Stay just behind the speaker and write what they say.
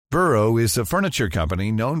Burrow is a furniture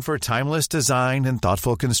company known for timeless design and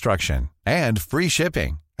thoughtful construction, and free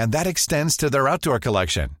shipping, and that extends to their outdoor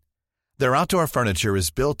collection. Their outdoor furniture is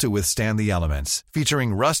built to withstand the elements,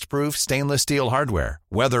 featuring rust-proof stainless steel hardware,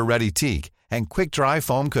 weather-ready teak, and quick-dry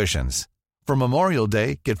foam cushions. For Memorial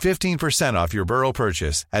Day, get 15% off your Burrow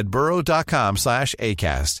purchase at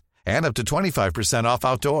burrow.com/acast, and up to 25% off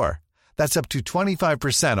outdoor. That's up to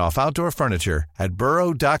 25% off outdoor furniture at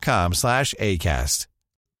burrow.com/acast.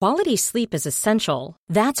 Quality sleep is essential.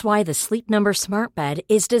 That's why the Sleep Number Smart Bed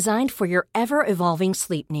is designed for your ever-evolving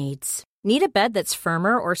sleep needs. Need a bed that's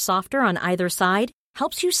firmer or softer on either side?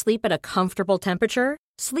 Helps you sleep at a comfortable temperature?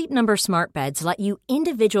 Sleep Number Smart Beds let you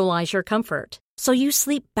individualize your comfort, so you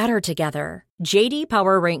sleep better together. JD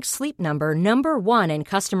Power ranks Sleep Number number 1 in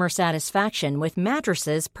customer satisfaction with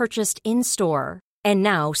mattresses purchased in-store. And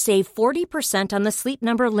now, save 40% on the Sleep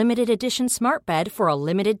Number Limited Edition Smart Bed for a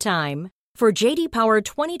limited time. For JD Power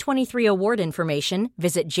 2023 award information,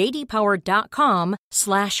 visit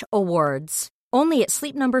jdpower.com/awards. Only at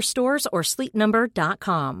Sleep Number stores or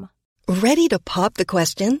sleepnumber.com. Ready to pop the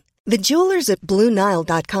question? The jewelers at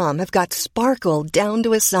BlueNile.com have got sparkle down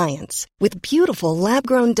to a science with beautiful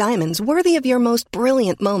lab-grown diamonds worthy of your most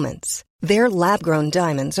brilliant moments. Their lab-grown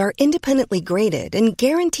diamonds are independently graded and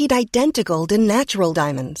guaranteed identical to natural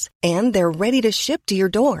diamonds, and they're ready to ship to your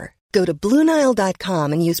door. Go to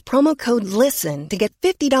BlueNile.com and use promo code LISTEN to get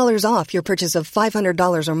 $50 off your purchase of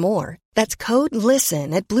 $500 or more. That's code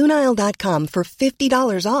LISTEN at BlueNile.com for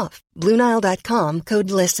 $50 off. BlueNile.com,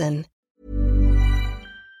 code LISTEN.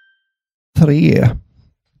 3.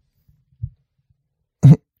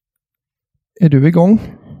 Är du igång?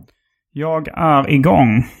 Jag är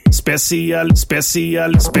igång.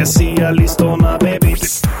 Specialisterna baby.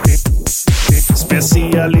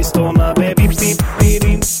 Specialisterna baby.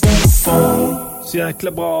 Så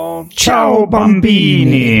jäkla bra. Ciao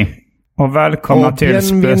bambini. Och välkomna till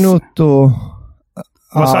Bienvenuto.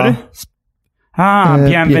 Vad sa du?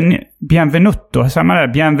 Bienvenuto. Säger man det?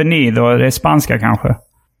 Bienvenido. Det är spanska kanske.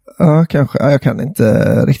 Ja, kanske. Ja, jag kan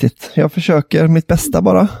inte riktigt. Jag försöker mitt bästa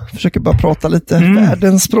bara. Försöker bara prata lite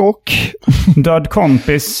världens språk. Död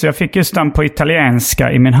kompis. Jag fick just den på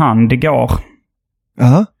italienska i min hand igår.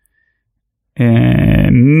 Jaha.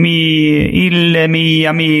 Mi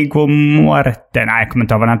amigo muerte. Nej, jag kommer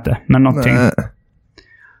inte ihåg vad det inte. Men någonting.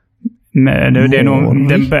 Men det är nog,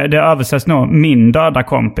 det översätts nog min döda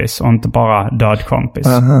kompis och inte bara död kompis.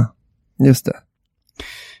 Aha, just det.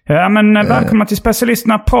 Ja, men välkomna till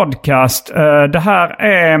Specialisterna podcast. Det här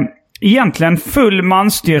är egentligen full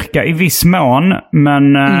manstyrka i viss mån. Men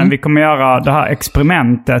vi kommer göra det här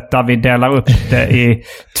experimentet där vi delar upp det i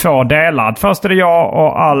 2 delar. Först är det jag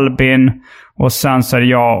och Albin. Och sen så är det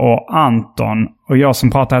jag och Anton. Och jag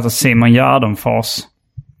som pratar heter Simon Gärdenfors.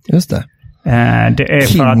 Just det. Det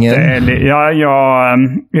är för att jag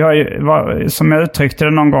som jag uttryckte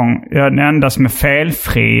det någon gång, jag är den enda som är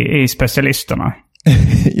felfri i specialisterna.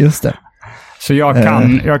 Just det. Så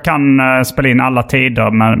jag kan spela in alla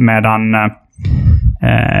tider medan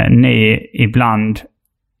ni ibland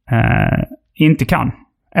inte kan.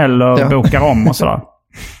 Eller bokar om och sådär.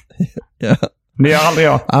 Ja. Det gör aldrig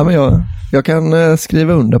jag. Ja, men jag kan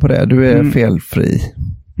skriva under på det. Du är felfri.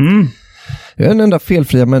 Jag är den enda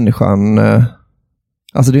felfria människan.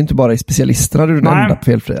 Alltså det är inte bara i specialisterna du är den enda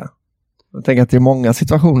felfria. Jag tänker att det är många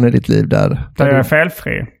situationer i ditt liv där jag är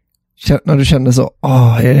felfri. När du känner så,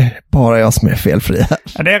 är det bara jag som är felfri här?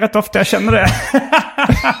 Ja, det är rätt ofta jag känner det.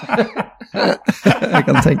 Jag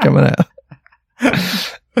kan tänka mig det.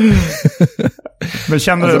 Men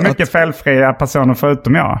känner du mycket felfria personer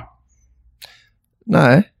förutom jag?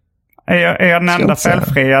 Nej. Är jag den enda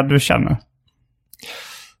felfria du känner?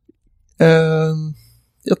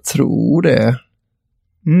 Jag tror det.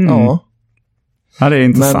 Ja, det är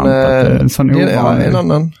intressant.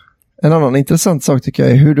 En annan intressant sak tycker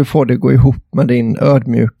jag är hur du får det gå ihop med din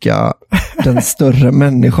ödmjuka, den större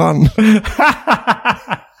människan.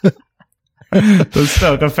 Den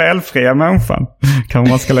större felfria människan kan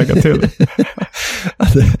man ska lägga till.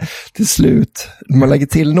 Till slut, man lägger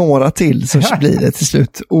till några till så blir det till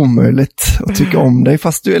slut omöjligt att tycka om dig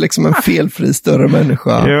fast du är liksom en felfri större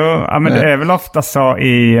människa. Jo, men det är väl ofta så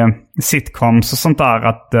i sitcoms och sånt där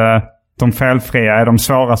att de felfria är de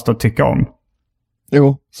svåraste att tycka om.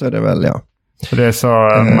 Jo, så är det väl, ja. Så det är så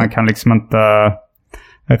man kan liksom inte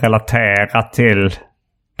relatera till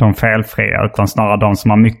de felfria utan snarare de som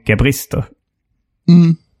har mycket brister.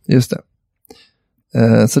 Just det.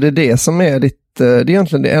 Så det är det som är ditt, det är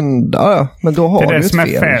egentligen det enda, men då har du ett fel. Det är det som är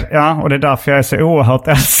fel, ja, och det är därför jag är så oerhört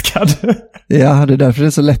älskad. Ja, det är därför det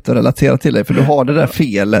är så lätt att relatera till dig, för du har det där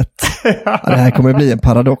felet. Ja, det här kommer bli en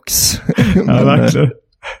paradox. Ja, verkligen.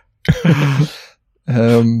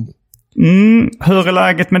 Hur är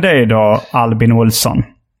läget med dig då, Albin Olsson?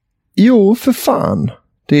 Jo, för fan.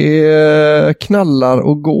 Det knallar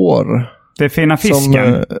och går. Det är fina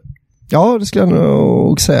fisken. Ja, det skulle jag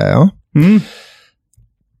nog säga, ja.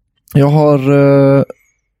 Jag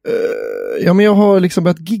har liksom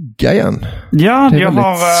börjat gigga igen. Ja, jag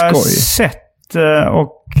har sett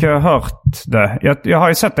och hört det. Jag har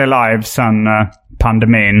ju sett det live sedan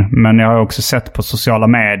pandemin, men jag har också sett på sociala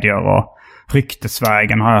medier och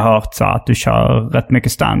ryktesvägen har jag hört så att du kör rätt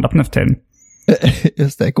mycket stand-up nu för tiden.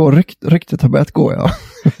 Just det, ryktet har börjat gå, ja.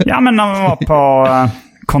 Ja, men när vi var på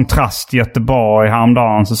Kontrast i Göteborg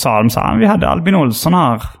häromdagen så sa de så här, vi hade Albin Olsson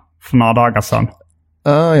här för några dagar sedan.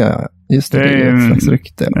 Ja. Just det är ett slags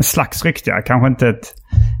rykte. En slags rykte, ja. Kanske inte ett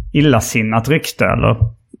illasinnat rykte, eller?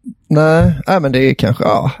 Nej, men det är kanske...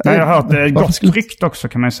 Ja. Nej, jag har hört ett gott rykte också,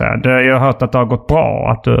 kan man säga. Jag har hört att det har gått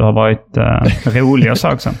bra, att du har varit rolig och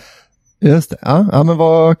så också. Just det, ja men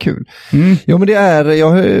vad kul. Jo, men jag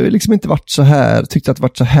har liksom inte varit så här, tyckt att det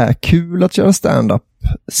varit så här kul att köra stand-up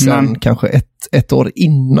sen kanske ett år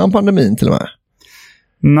innan pandemin till och med.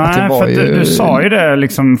 Nej, för du sa ju det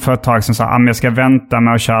liksom för ett tag sedan så här, jag ska vänta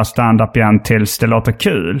med att köra stand-up igen tills det låter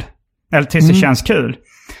kul. Eller tills det känns kul.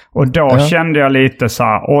 Och då kände jag lite så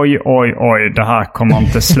här, oj, det här kommer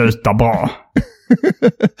inte sluta bra.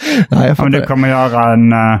 Nej, jag men du kommer göra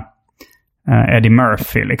en Eddie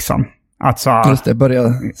Murphy liksom. Alltså, just det, börja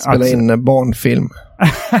spela in barnfilm.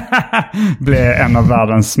 Bli en av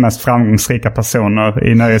världens mest framgångsrika personer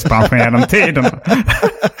i nöjesbranschen genom tiden.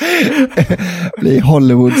 Bli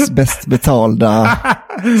Hollywoods bäst betalda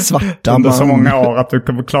svarta under man. Så många år att du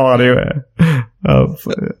kommer klara det.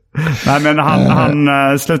 Nej, men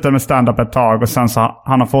han slutade med stand-up ett tag och sen så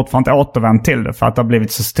han har fortfarande återvänt till det för att det har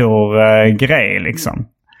blivit så stor grej liksom.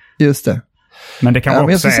 Just det. Men det kan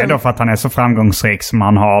också är då för att han är så framgångsrik som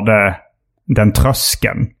han har den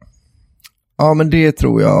tröskeln. Ja, men det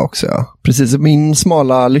tror jag också, ja. Precis, min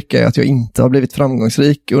smala lycka är att jag inte har blivit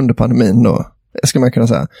framgångsrik under pandemin då, ska man kunna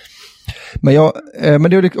säga.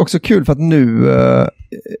 Men det är också kul för att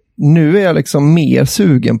nu är jag liksom mer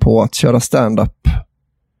sugen på att köra stand-up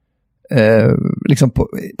liksom på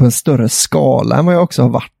en större skala än vad jag också har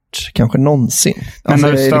varit kanske någonsin. Men alltså,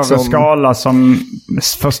 en större liksom skala som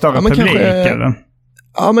för större publik, kanske, eller?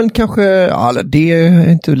 Ja, men kanske, det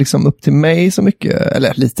är inte liksom upp till mig så mycket,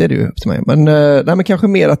 eller lite är det ju upp till mig, men kanske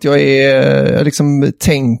mer att jag liksom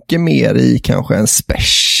tänker mer i kanske en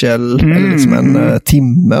special eller liksom en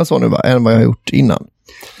timme och så nu än vad jag har gjort innan.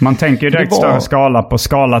 Man tänker ju direkt större skala på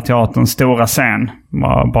Scalateaterns stora scen,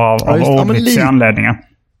 bara av ordvitsiga anledningar.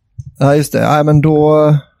 Ja, just det. Nej, men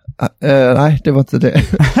då... nej, det var inte det.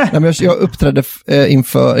 Nej, men jag uppträdde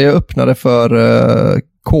jag öppnade för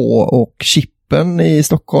K och Chippen i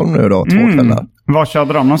Stockholm nu då, 2 kvällar. Var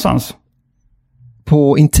körde de någonstans?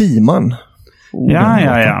 På Intiman.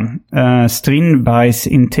 Ja. Strindbergs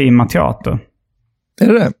Intima Teater. Är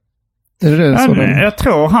det det? Jag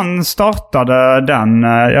tror han startade den.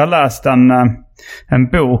 Jag läste en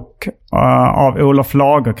bok av Olof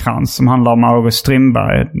Lagercrantz som handlar om August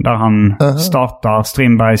Strindberg, där han startar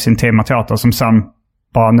Strindbergs Intima Teater som sen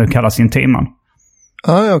bara nu kallas Intiman.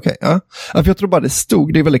 Okej. Ja. För jag tror bara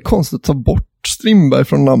det är väldigt konstigt att ta bort Strindberg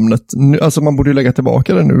från namnet. Alltså man borde ju lägga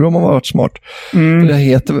tillbaka det nu om man har varit smart. För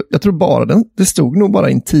jag tror bara det stod nog bara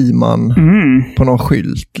Intiman på någon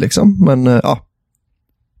skylt liksom. Men ja.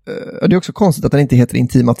 Det är också konstigt att den inte heter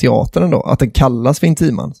Intima Teatern ändå. Att den kallas för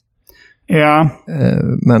Intiman. Ja.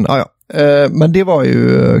 Men ja. Men det var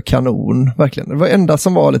ju kanon, verkligen. Det var enda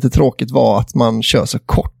som var lite tråkigt var att man kör så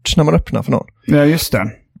kort när man öppnar för någon. Ja, just det.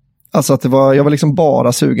 Alltså att jag var liksom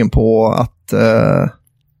bara sugen på att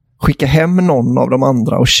skicka hem någon av de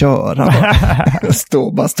andra och köra.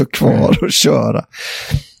 bara stå kvar och köra.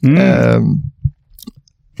 Men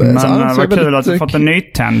vad kul att du fått en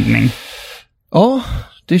nytändning. Ja,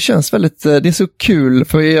 det känns väldigt, det är så kul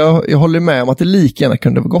för jag håller med om att det lika gärna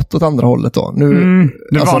kunde ha gått åt andra hållet då. Nu,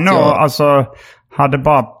 det var nog,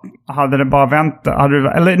 hade det bara väntat,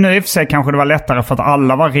 eller nu i och för sig kanske det var lättare för att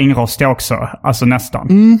alla var ringrostiga också, alltså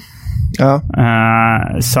nästan. Ja.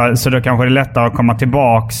 Så då kanske det är lättare att komma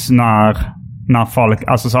tillbaks när folk,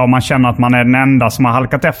 alltså så om man känner att man är den enda som har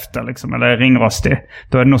halkat efter liksom, eller är ringrostig,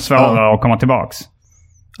 då är det nog svårare att komma tillbaks.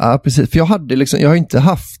 Ja, precis. För jag har inte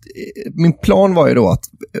haft... Min plan var ju då att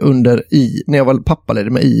när jag var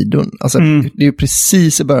pappaledig med Idun, alltså det är ju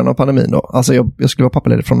precis i början av pandemin då. Alltså jag skulle vara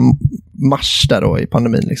pappaledig från mars där då i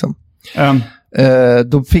pandemin liksom.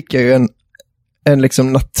 Då fick jag ju en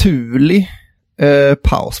liksom naturlig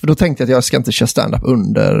paus. För då tänkte jag att jag ska inte köra stand-up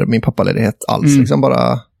under min pappaledighet alls. Liksom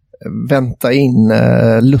bara vänta in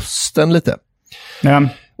lusten lite.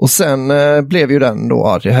 Och sen blev ju den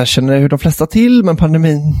då, det här känner ju de flesta till, men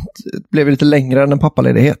pandemin blev lite längre än en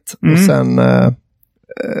pappaledighet.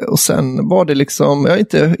 Och sen var det liksom, jag har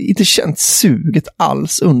inte känt suget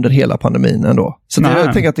alls under hela pandemin ändå. Så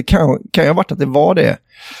jag tänker att det kan ju ha varit att det var det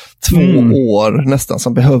 2 år nästan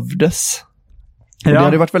som behövdes. Och det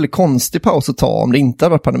hade varit väldigt konstig paus att ta om det inte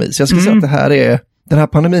hade varit pandemi. Så jag skulle säga att den här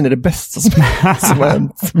pandemin är det bästa som har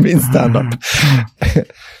hänt min stand-up.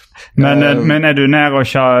 Men är du nära och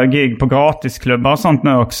kör gig på gratisklubbar och sånt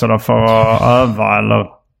nu också då för att öva eller?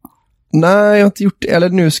 Nej, jag har inte gjort det. Eller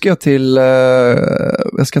nu ska jag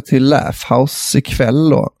ska till Laugh House ikväll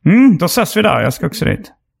då. Då ses vi där. Jag ska också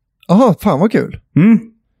dit. Jaha, fan vad kul.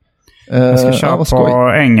 Jag ska köra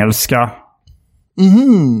på engelska.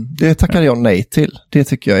 Det tackar jag nej till. Det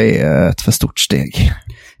tycker jag är ett för stort steg.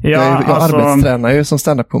 Ja, jag arbetstränar ju som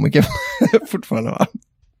stand-up-komiker fortfarande, va?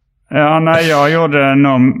 Ja, nej, jag gjorde det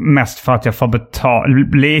nog mest för att jag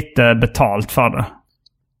får lite betalt för det.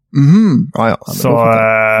 Så,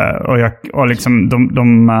 och liksom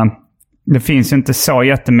det finns ju inte så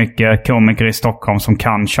jättemycket komiker i Stockholm som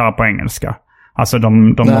kan köra på engelska. Alltså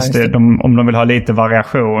om de vill ha lite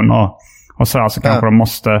variation och så kanske de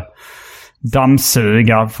måste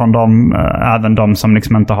dammsuga från även de som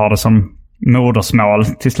liksom inte har det som modersmål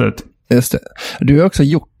till slut. Just det. Du har också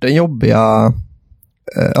gjort den jobbiga...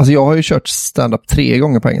 Alltså jag har ju kört stand-up 3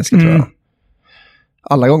 gånger på engelska tror jag.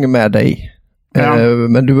 Alla gånger med dig. Ja.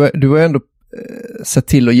 Men du har ändå sett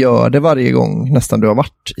till att göra det varje gång nästan du har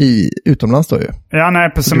varit utomlands då ju. Ja, nej,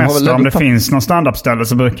 på semester om det finns någon stand-up-ställe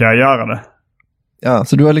så brukar jag göra det. Ja,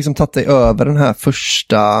 så du har liksom tagit dig över den här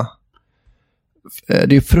första... Det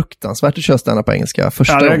är ju fruktansvärt att köra stand-up på engelska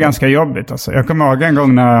första gången. Ja, det är ganska jobbigt alltså. Jag kommer ihåg en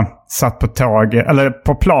gång när jag satt på tåg, eller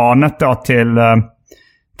på planet då till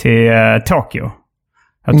Tokyo.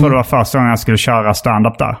 Jag tror det var första gången jag skulle köra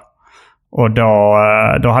stand-up där. Och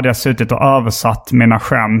då hade jag suttit och översatt mina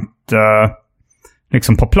skämt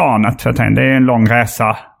liksom på planet. För jag tänkte, det är en lång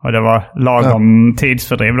resa och det var lagom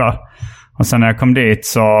tidsfördriv där. Och sen när jag kom dit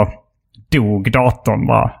så dog datorn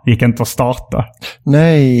bara. Gick inte att starta.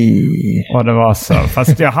 Nej. Och det var så.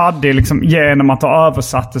 Fast jag hade liksom, genom att ha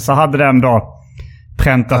översatt det så hade den då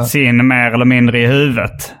präntats in mer eller mindre i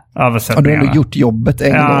huvudet. Översättningarna. Ja, du hade gjort jobbet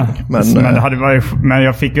en gång. Men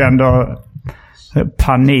jag fick ju ändå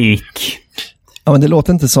panik. Ja, men det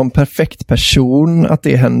låter inte som perfekt person att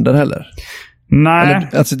det händer heller. Nej.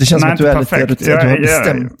 Eller, alltså det känns som att du är lite du har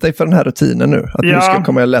bestämt dig för den här rutinen nu. Att nu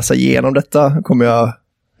kommer jag läsa igenom detta.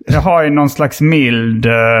 Jag har ju någon slags mild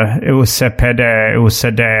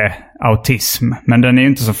OCD-autism. Men den är ju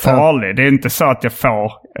inte så farlig. Det är inte så att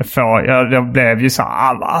jag blev ju så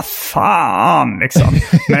vad fan liksom.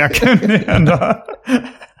 Men jag kunde ju ändå...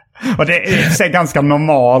 Och det är en ganska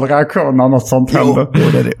normal reaktion när något sånt händer. Jo,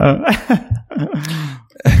 det är det.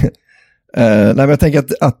 Nej, men jag tänker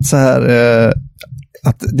att så här...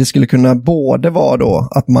 att det skulle kunna både vara då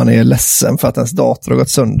att man är ledsen för att ens dator har gått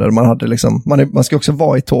sönder. Man hade liksom, man ska också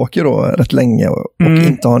vara i Tokyo då rätt länge och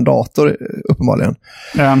inte ha en dator uppenbarligen.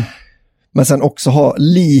 Men sen också ha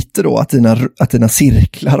lite då att dina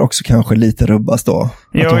cirklar också kanske lite rubbas då.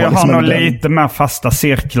 Jo, jag liksom har nog lite mer fasta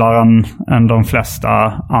cirklar än de flesta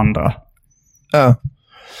andra. Ja.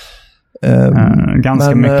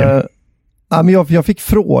 Ganska mycket. Men jag fick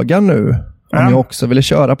frågan nu om jag också ville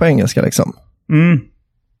köra på engelska liksom.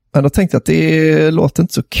 Men då tänkte jag att det låter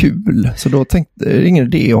inte så kul. Så då tänkte jag, det är ingen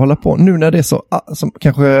idé att hålla på. Nu när det är så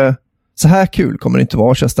kanske så här kul kommer det inte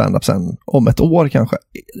vara att köra stand-up sen om ett år kanske.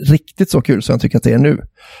 Riktigt så kul som jag tycker att det är nu.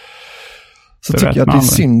 Så tycker jag att det är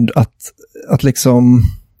synd att liksom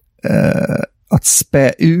att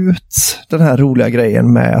spä ut den här roliga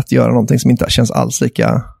grejen med att göra någonting som inte känns alls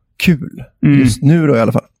lika kul. Just nu då i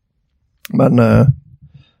alla fall. Men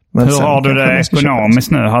hur har du det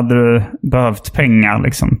ekonomiskt nu? Hade du behövt pengar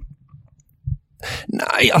liksom?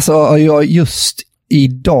 Nej, alltså just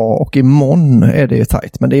idag och imorgon är det ju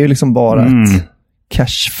tajt. Men det är ju liksom bara ett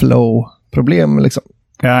cashflow-problem liksom.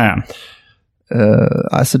 Ja.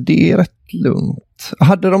 Alltså det är rätt lugnt.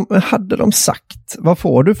 Hade de sagt, vad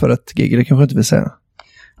får du för ett gig? Det kanske inte vill säga.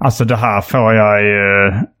 Alltså det här får jag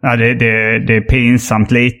ju... Ja, det är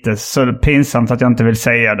pinsamt lite. Så pinsamt att jag inte vill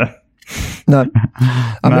säga det. Nej.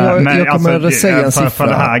 Ja, men jag kommer alltså, säga en siffra. För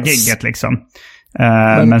det här gigget liksom.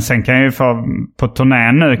 Men sen kan jag ju få... På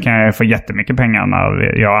turnén nu kan jag få jättemycket pengar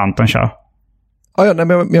när jag och Anton kör. Ja, nej,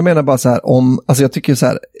 men jag menar bara så här alltså jag tycker så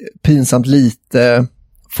här pinsamt lite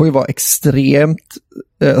får ju vara extremt,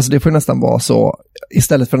 alltså det får ju nästan vara så,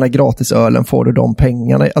 istället för den här gratisölen får du de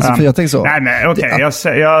pengarna, alltså för jag tänker så. Nej men okej,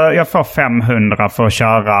 jag får 500 för att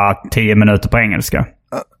köra 10 minuter på engelska.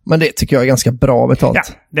 Men det tycker jag är ganska bra betalt. Ja,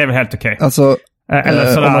 det är väl helt okej. Alltså Eller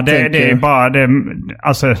sådär, det är bara det,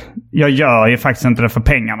 alltså jag gör ju faktiskt inte det för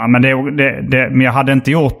pengarna, men men jag hade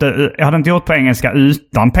inte gjort på engelska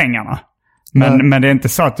utan pengarna. Men det är inte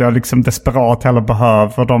så att jag liksom desperat heller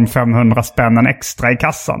behöver de 500 spännen extra i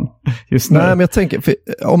kassan just nu. Nej, men jag tänker,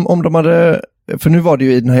 om de hade, för nu var det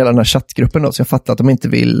ju i hela den här chattgruppen då, så jag fattar att de inte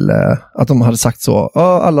vill, att de hade sagt så,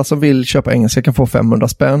 alla som vill köpa engelska kan få 500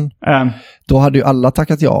 spänn. Då hade ju alla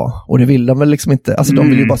tackat ja, och det vill de väl liksom inte, alltså de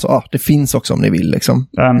vill ju bara så, det finns också om ni vill liksom.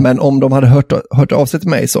 Men om de hade hört av sig till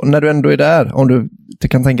mig så, när du ändå är där, om du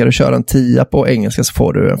kan tänka dig att köra en 10 på engelska så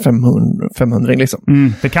får du en 500 liksom.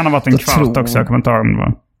 Det kan ha varit en kvart också, jag kommer inte ihåg om det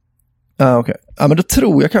var. Okej. Ja, men då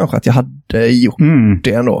tror jag kanske att jag hade gjort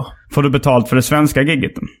det ändå. Får du betalt för det svenska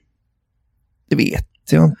gigget? Det vet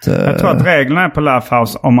jag inte. Jag tror att reglerna är på Laugh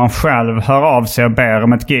House, om man själv hör av sig och ber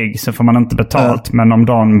om ett gig så får man inte betalt. Men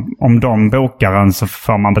om de bokar en så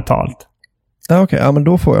får man betalt. Okej, ja, men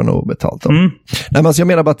då får jag nog betalt då. Nej, men alltså jag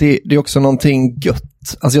menar bara att det är också någonting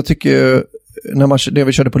gött. Alltså jag tycker när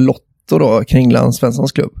vi körde på Lotto då, Kringland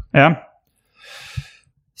Svenssons klubb. Ja.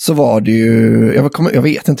 Så var det ju, jag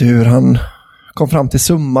vet inte hur han kom fram till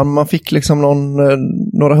summan. Man fick liksom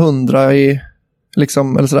några hundra i,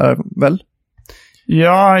 liksom, eller sådär väl?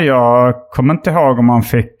 Ja, jag kommer inte ihåg om man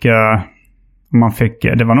fick,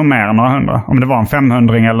 det var nog mer än några hundra. Om det var en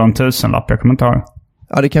 500 eller en 1000-lapp, jag kommer inte ihåg.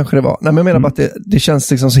 Ja, det kanske det var. Nej, men jag menar bara att det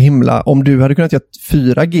känns liksom så himla, om du hade kunnat göra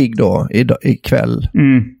 4 gig då ikväll,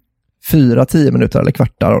 4 10 minuter eller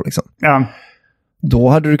kvartar då liksom. Ja. Då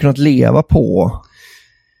hade du kunnat leva på.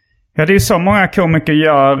 Ja, det är så många komiker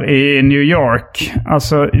gör i New York.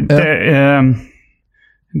 Alltså,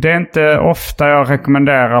 det är inte ofta jag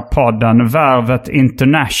rekommenderar podden Värvet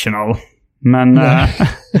International. Men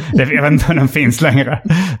jag vet inte om den finns längre.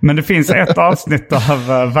 Men det finns ett avsnitt av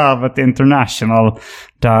Värvet International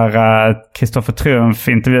där Kristoffer Triumf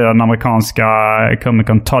intervjuar den amerikanska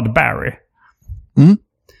komikern Todd Barry.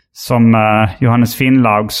 Som Johannes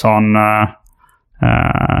Finnlaugsson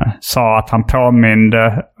sa att han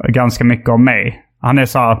påminde ganska mycket om mig. Han är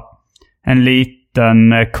så en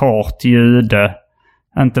liten kort jude.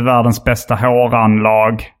 Inte världens bästa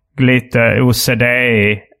håranlag. Lite OCD.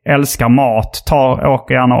 Älskar mat.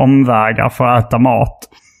 Åker gärna omvägar för att äta mat.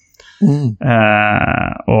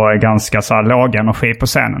 Och är ganska så här låg energi på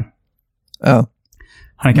scenen. Ja.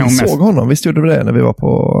 Vi såg honom. Visst gjorde du det när vi var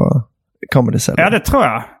på Comedy Cellar? Ja, det tror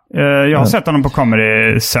jag. Jag har sett honom på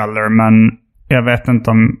Comedy Cellar, men jag vet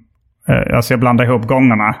inte om... Alltså jag blandar ihop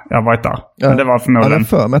gångerna jag varit där. Ja. Men det var förmodligen... Jag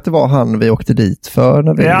för mig att det var han vi åkte dit för.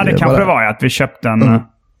 När vi ja, det kanske var att vi köpte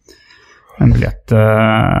en biljett.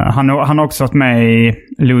 Han har också varit med i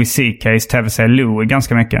Louis CK:s tv-serie Louis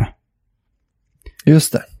ganska mycket.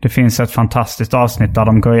 Just det. Det finns ett fantastiskt avsnitt där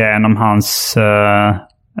de går igenom hans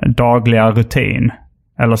dagliga rutin.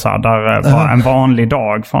 Eller så här, där var en vanlig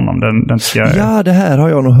dag för honom. Den ja, det här har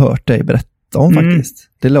jag nog hört dig berätta om faktiskt.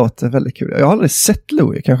 Det låter väldigt kul. Jag har aldrig sett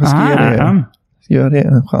Louis. Kanske ska ge det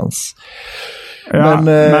en chans. Ja,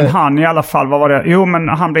 men han i alla fall, vad var det? Jo, men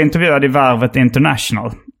han blev intervjuad i Värvet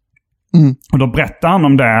International. Och då berättade han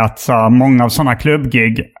om det att så många av sådana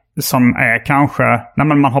klubbgig som är kanske, nej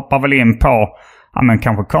men man hoppar väl in på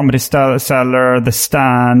kanske Comedy Cellar, The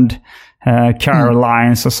Stand,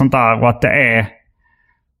 Carolines och sånt där, och att det är,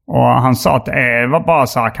 och han sa att det var bara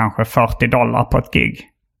så här kanske $40 på ett gig.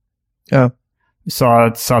 Ja.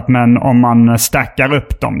 Så att, men om man stackar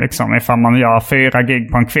upp dem liksom, ifall man gör 4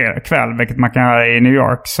 gig på en kväll, vilket man kan göra i New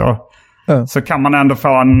York, så kan man ändå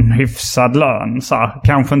få en hyfsad lön. Så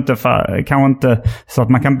kanske inte så att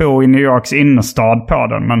man kan bo i New Yorks innerstad på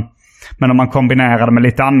den, men om man kombinerar det med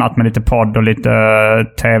lite annat, med lite podd och lite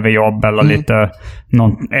tv-jobb eller lite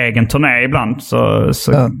någon egen turné ibland,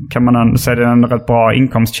 så kan man så är det en rätt bra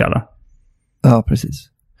inkomstkälla. Ja, precis.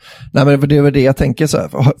 Nej, men det är väl det jag tänker så här,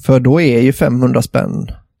 för då är ju 500 spänn,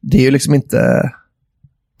 det är ju liksom inte,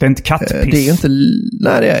 det är inte kattpiss. Det är ju inte,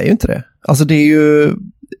 nej, det är ju inte det. Alltså det är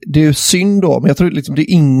ju synd då, men jag tror liksom det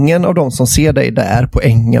är ingen av dem som ser dig där på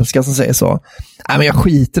engelska som säger så, nej men jag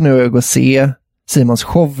skiter nu och går och se Simons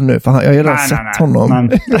show nu, för jag har ju redan sett honom.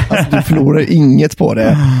 Alltså, du förlorar inget på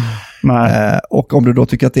det. Och om du då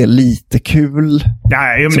tycker att det är lite kul, ja,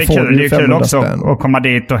 men det är kul också att komma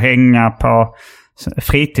dit och hänga på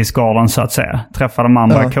fritidsgården så att säga. Träffa de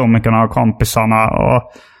andra komikerna och kompisarna.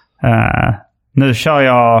 Och nu kör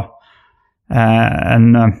jag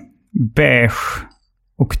en beige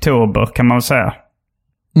oktober kan man väl säga.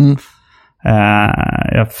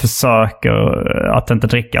 Jag försöker att inte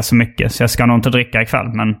dricka så mycket, så jag ska nog inte dricka ikväll,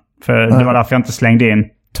 men för det var därför jag inte slängde in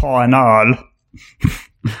ta en öl.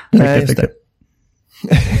 Nej, just det.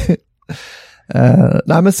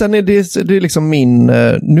 Nej, men sen är det är liksom min,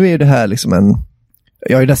 nu är det här liksom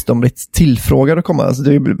Jag har ju dessutom blivit tillfrågad att komma. Alltså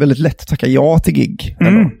det är väldigt lätt att tacka ja till gig.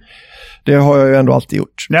 Det har jag ju ändå alltid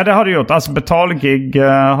gjort. Ja, det har du gjort. Alltså betalgig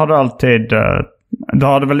har du alltid... Då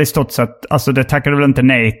har du väl i stort sett... Alltså det tackar du väl inte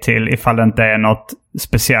nej till ifall det inte är något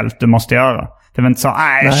speciellt du måste göra. Det är väl inte så,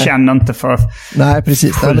 jag känner inte för... Nej,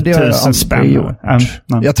 precis. 7000 spänn.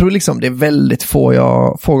 Jag tror liksom det är väldigt få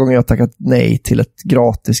gånger jag har tackat nej till ett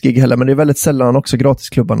gratis gig heller. Men det är väldigt sällan också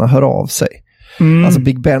gratisklubbarna hör av sig. Alltså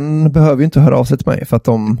Big Ben behöver ju inte höra av sig till mig för att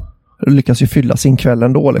de lyckas ju fylla sin kväll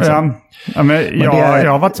ändå liksom. Ja, men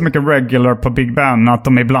jag har varit så mycket regular på Big Ben att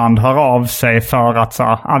de ibland hör av sig för att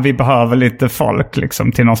vi behöver lite folk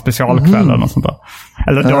liksom, till någon specialkväll eller något sånt där.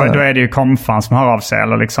 Eller då är det ju komfan som hör av sig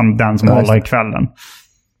eller liksom den som håller i kvällen.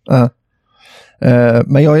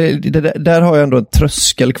 Men där har jag ändå en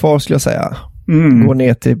tröskel kvar skulle jag säga. Gå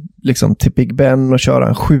ner till Big Ben och köra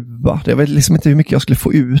en 7. Jag vet liksom inte hur mycket jag skulle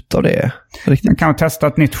få ut av det. Riktigt. Man kan testa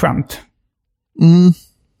ett nytt skämt.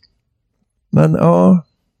 Men ja.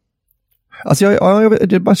 Alltså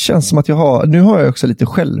det bara känns som att nu har jag också lite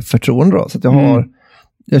självförtroende då, så att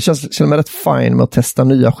jag känner mig rätt fine med att testa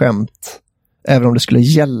nya skämt även om det skulle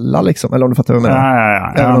gälla liksom, eller om du fattar vad jag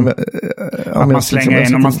menar. Ja. Om man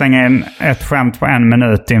slänger in ett skämt på 1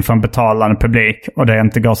 minut inför en betalande publik och det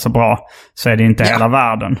inte går så bra, så är det inte hela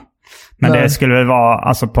världen. Men det skulle väl vara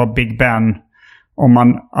alltså på Big Ben, om man,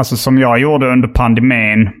 alltså som jag gjorde under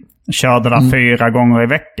pandemin, körde där 4 gånger i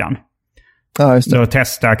veckan. Ja, just det. Då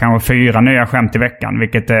testar jag kanske 4 nya skämt i veckan,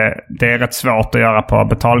 vilket det är rätt svårt att göra på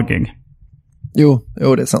betalgig. Jo,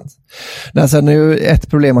 det är sant. Sen är ju ett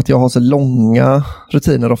problem att jag har så långa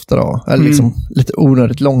rutiner ofta då. Eller liksom lite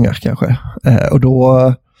onödigt långa kanske.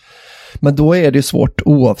 Men då är det ju svårt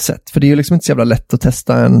oavsett. För det är ju liksom inte så jävla lätt att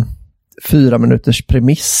testa en 4 minuters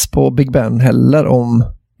premiss på Big Ben heller.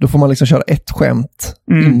 Då får man liksom köra ett skämt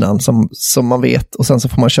innan som man vet. Och sen så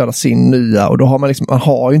får man köra sin nya. Och då har man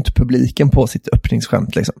har ju inte publiken på sitt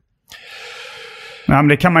öppningsskämt liksom. Ja, men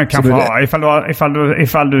det kan man ju kanske ha.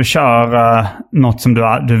 Ifall du kör något som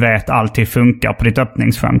du vet alltid funkar på ditt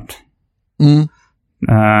öppningsskämt.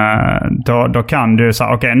 Då kan du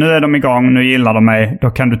säga, okej, nu är de igång, nu gillar de mig. Då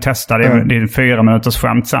kan du testa din 4 minuters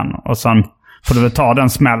skämt sen. Och sen får du väl ta den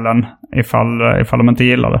smällen ifall de inte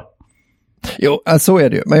gillar det. Jo, så är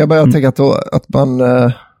det ju. Men jag börjar tänka att man...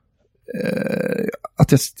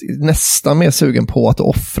 att jag nästan mer sugen på att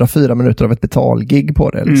offra 4 minuter av ett betalgig på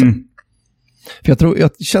det liksom. För jag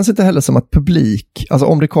känns inte heller som att publik, alltså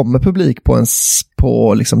om det kommer publik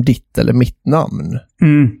på liksom ditt eller mitt namn,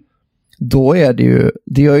 då är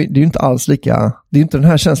det är ju inte alls lika, det är inte den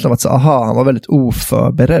här känslan av att han var väldigt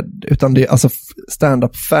oförberedd, utan det är alltså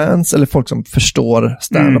stand-up fans eller folk som förstår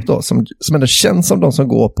stand-up då, som ändå känns som de som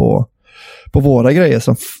går på våra grejer,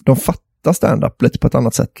 som de fattar stand-up lite på ett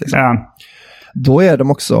annat sätt liksom. Ja. Då är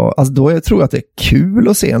de också, alltså tror jag att det är kul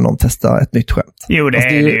att se någon testa ett nytt skämt. Jo, det är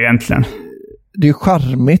det ju egentligen. Det är ju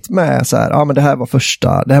charmigt med så här, men det här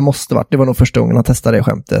var nog första gången han testade det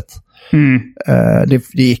skämtet. Det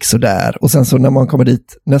gick så där. Och sen så när man kommer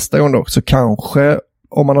dit nästa gång då, så kanske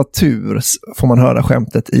om man har tur får man höra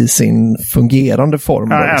skämtet i sin fungerande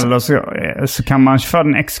form. Ja, eller så kan man få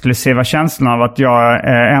den exklusiva känslan av att jag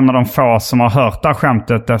är en av de få som har hört det här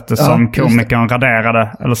skämtet eftersom komikern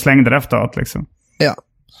raderade eller slängde det efteråt liksom. Ja.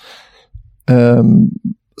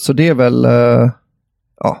 Så det är väl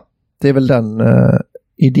det är väl den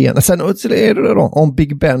idén. Sen är det då om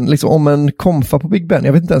Big Ben, liksom om en konfa på Big Ben.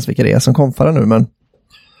 Jag vet inte ens vilka det är som konfar nu, men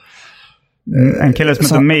en kille som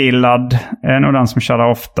heter Milad är nog den som kör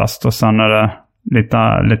där oftast, och sen är det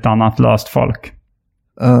lite annat löst folk.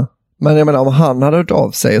 Men jag menar, om han hade hört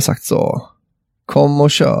av sig och sagt så, kom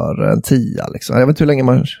och kör en 10 liksom. Jag vet inte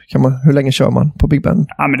hur länge kör man på Big Ben?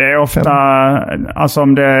 Ja, men det är ofta 5. Alltså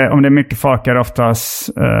om det är mycket folk är det oftast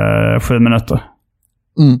 7 minuter.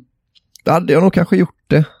 Det hade jag nog kanske gjort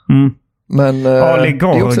det. Men Ali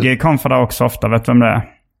Gorgi konfar där också ofta, vet du vem det är?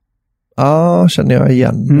 Ja, känner jag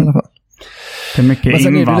igen i alla fall. Det är mycket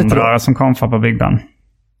invandrare som konfar på Big Ben.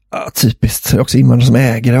 Ja, typiskt. Det är också invandrare som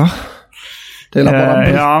äger det, va? Det är bara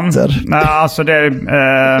britter. Alltså det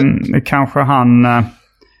är kanske han...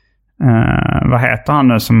 vad heter han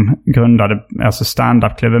nu som grundade alltså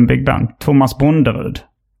stand-up-klubben Big Ben? Thomas Bonderud.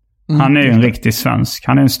 Han är ju en riktig svensk.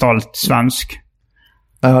 Han är en stolt svensk.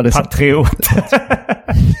 Ja, det är patriot.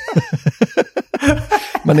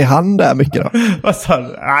 Men är han där mycket då? Vad sa du?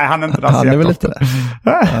 Nej, han är inte där. Han är väl lite där.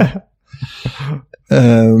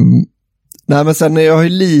 Nej, men sen jag har ju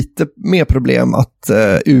lite mer problem att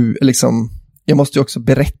liksom, jag måste ju också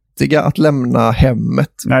berättiga att lämna hemmet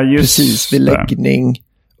precis vid läggning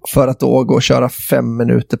för att då gå och köra 5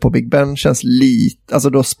 minuter på Big Ben känns lite, alltså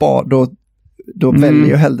då då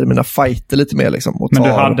väljer jag hellre mina fighter lite mer liksom. Men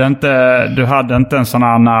du hade inte en sån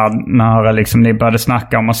här när liksom ni började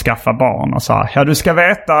snacka om att skaffa barn och sa, ja, du ska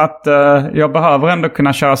veta att jag behöver ändå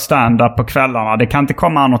kunna köra stand-up på kvällarna. Det kan inte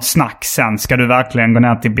komma något snack sen. Ska du verkligen gå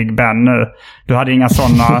ner till Big Ben nu? Du hade inga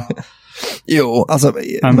sådana... Jo, alltså,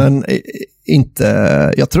 men inte...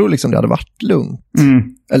 Jag tror liksom det hade varit lugnt.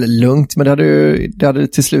 Eller lugnt, men det hade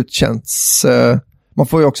till slut känts... man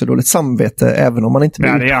får ju också dåligt samvete även om man inte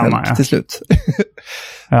blir uthällt till slut.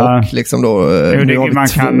 Och liksom då...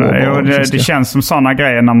 det känns som sådana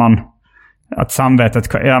grejer när man... Att samvetet...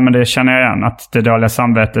 Ja, men det känner jag igen. Att det dåliga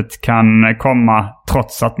samvetet kan komma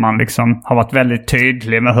trots att man liksom har varit väldigt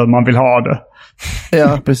tydlig med hur man vill ha det.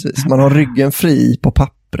 Ja, precis. Man har ryggen fri på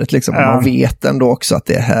pappret liksom. Och man vet ändå också att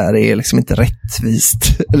det här är liksom inte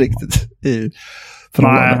rättvist riktigt i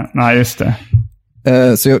förhållandet. Nej, just det.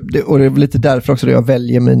 Och det är lite därför också att jag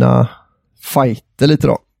väljer mina fighter lite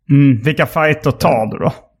då. Vilka fighter tar du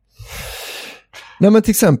då? Nej, men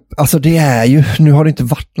till exempel, alltså det är ju, nu har det inte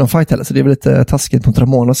varit någon fight heller, så det är väl lite taskigt mot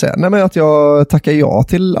Ramon att säga. Nej, men att jag tackar ja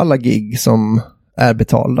till alla gig som är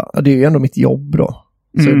betalda. Det är ju ändå mitt jobb då.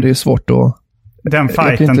 Så det är svårt att... Den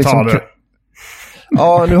fighten liksom, tar du?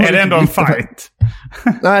 Ja, nu har är det ändå en fight?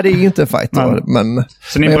 Nej, det är ju inte en fight då, men...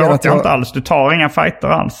 Så ni bråkar inte alls? Du tar inga fighter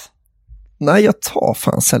alls? Nej, jag tar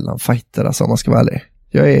fan sällan fighter, alltså, om man ska vara ärlig.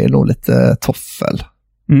 Jag är nog lite toffel.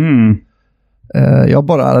 Jag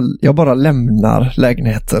bara lämnar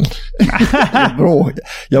lägenheten.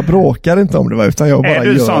 Jag bråkar inte om det, utan jag bara gör...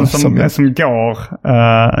 Är du sån som går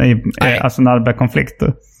alltså när det blir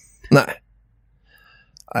konflikter? Nej,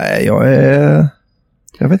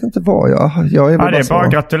 jag vet inte vad jag är. Det är bara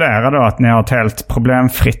att gratulera då att ni har ett helt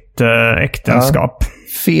problemfritt äktenskap.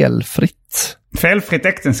 Felfritt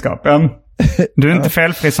äktenskap, Du är inte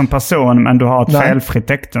felfri som person, men du har ett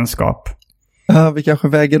felfritt äktenskap. Ja, vi kanske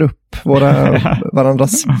väger upp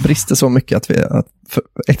varandras brister så mycket att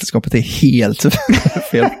äktenskapet är helt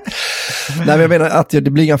fel. Nej, men jag menar att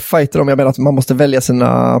det blir inga fighter om. Jag menar att man måste välja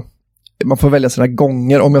man får välja sina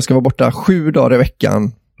gånger. Om jag ska vara borta 7 dagar i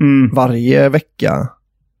veckan varje vecka,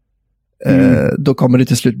 då kommer det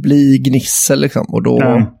till slut bli gnissel liksom. Och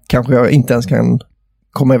då kanske jag inte ens kan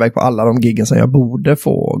komma iväg på alla de giggen som jag borde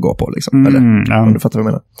få gå på liksom. Eller om du fattar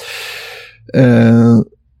vad jag menar.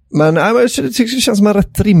 Men jag tycker det känns som en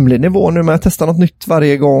rätt rimlig nivå nu med att testa något nytt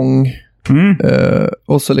varje gång.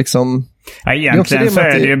 Och så liksom... Ja, egentligen så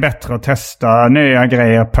är det ju bättre att testa nya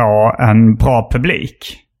grejer på en bra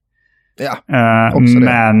publik. Ja,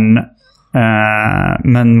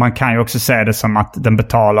 men man kan ju också se det som att den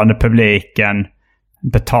betalande publiken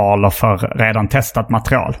betalar för redan testat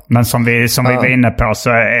material. Men som vi var inne på så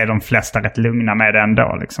är de flesta rätt lugna med det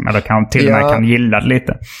ändå. Liksom. Eller till och med kan gilla det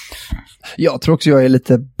lite. Jag tror också jag är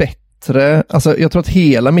lite bättre. Alltså jag tror att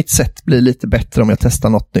hela mitt sätt blir lite bättre om jag testar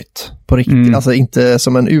något nytt. På riktigt. Alltså inte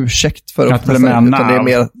som en ursäkt för att testa nytt, utan det är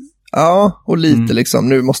mer... Ja, och lite liksom.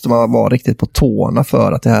 Nu måste man vara riktigt på tårna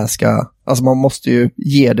för att det här ska... Alltså man måste ju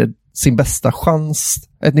ge det sin bästa chans.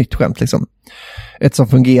 Ett nytt skämt liksom. Ett som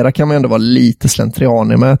fungerar kan man ändå vara lite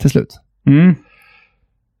slentrianig med till slut.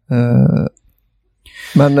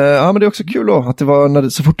 Men det är också kul då att det var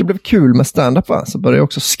så fort det blev kul med stand-up så började jag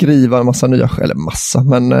också skriva en massa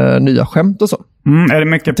nya skämt och så. Är det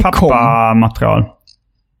mycket pappamaterial?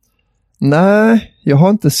 Nej, jag har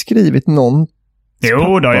inte skrivit någon.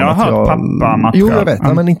 Jo då, jag har hört pappamaterial. Jo, jag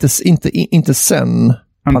vet, men inte sen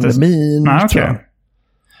pandemin. Nej, okej.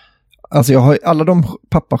 Alltså alla de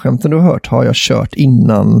pappaskämten du har hört har jag kört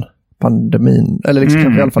innan pandemin. Eller liksom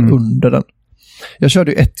kanske i alla fall under den. Jag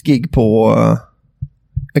körde ju ett gig på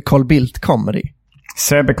Carl Bildt Comedy.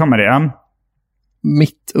 CB Comedy, ja.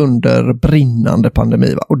 Mitt under brinnande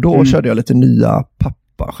pandemi, va? Och då körde jag lite nya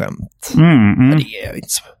pappaskämt. Men det är ju inte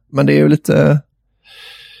så. Men det är ju lite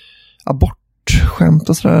abortskämt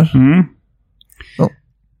och sådär. Ja.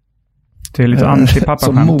 Det är lite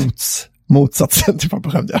anti-pappaskämt. Motsatsen till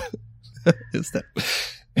pappaskämt, ja. Just det.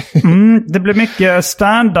 Det blir mycket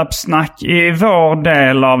stand-up-snack i vår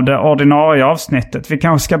del av det ordinarie avsnittet. Vi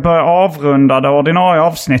kanske ska börja avrunda det ordinarie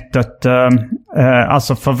avsnittet,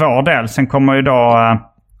 alltså för vår del. Sen kommer ju då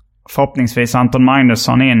förhoppningsvis Anton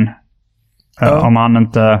Magnusson in, om han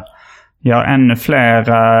inte gör ännu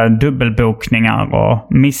fler dubbelbokningar och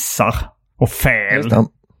missar och fel.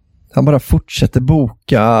 Han bara fortsätter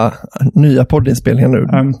boka nya poddinspelningar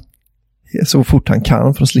nu. Så fort han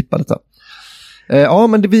kan för att slippa detta. Ja,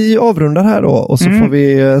 men vi avrundar här då. Och så får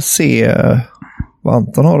vi se vad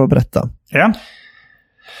Anton har att berätta. Ja.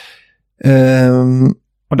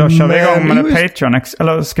 Och då kör vi igång med Patreon.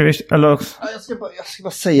 Eller ska vi... Eller... Jag ska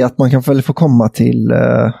bara säga att man kan väl få komma till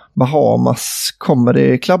Bahamas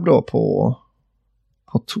Comedy Club då på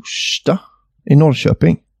på torsdag i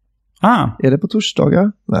Norrköping. Är det på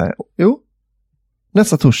torsdagar? Nej, jo.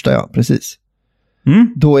 Nästa torsdag, ja, precis.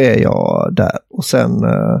 Då är jag där. Och sen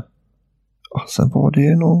var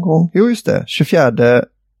det någon gång. Jo, just det.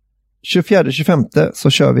 24-25 så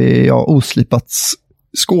kör vi oslipat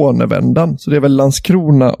Skånevändan. Så det är väl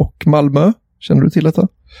Landskrona och Malmö. Känner du till detta?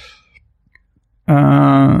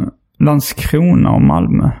 Landskrona och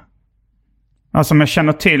Malmö. Alltså om jag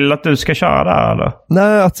känner till att du ska köra där, eller?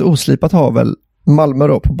 Nej, att oslipat har väl Malmö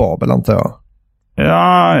då på Babel, antar jag.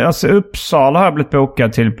 Ja, alltså Uppsala har jag blivit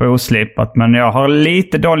bokad till på oslipat, men jag har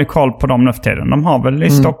lite dålig koll på dem nu för tiden. De har väl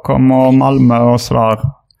i Stockholm och Malmö och sådär.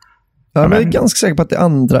 Ja, men jag är ganska säker på att det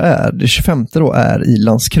andra det 25 då är i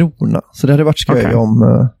Landskrona. Så det hade varit skoj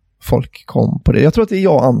om folk kom på det. Jag tror att det är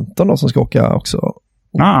jag och Anton då som ska åka också.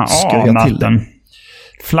 Sköja till det.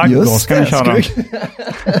 Flaggor ska ni köra.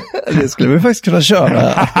 Det skulle vi faktiskt kunna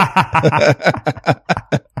köra.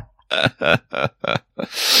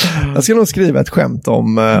 Jag ska nog skriva ett skämt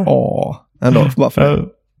om ändå. Bara för det.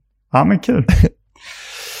 Ja, men kul.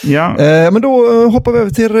 Ja. Men då hoppar vi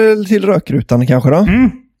över till rökrutan kanske då.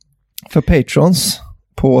 För patrons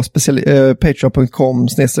på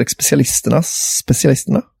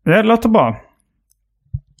patreon.com/specialisterna. Det låter bra.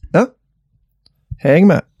 Ja. Häng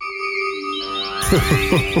med.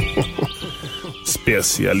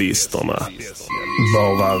 Specialisterna.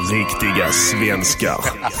 Bara riktiga svenskar.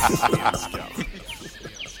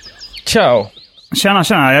 Ciao. Tjena.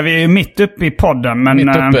 Ja, vi är mitt uppe i podden. Men,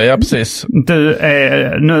 mitt uppe, ja precis. Du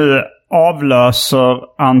är nu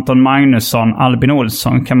avlöser Anton Magnusson, Albin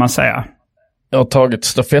Olsson kan man säga. Jag har tagit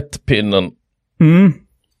stafettpinnen.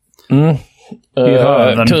 I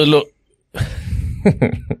röven. Kul och...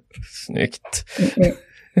 Snyggt.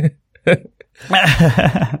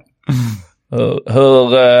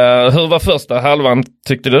 Hur var första halvan,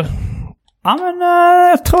 tyckte du? Ja, men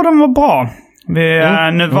jag tror den var bra.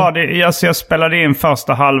 Nu var det, alltså jag spelade in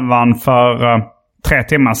första halvan för 3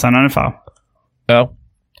 timmar sedan ungefär. Ja.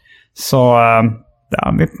 Så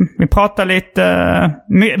vi pratar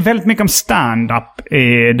väldigt mycket om stand-up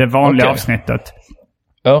i det vanliga avsnittet.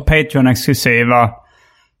 Ja. Patreon-exklusiva.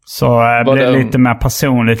 Så blir det lite mer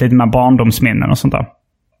personligt, lite mer barndomsminnen och sånt där.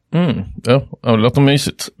 Ja, det låter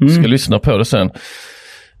mysigt. Ska lyssna på det sen.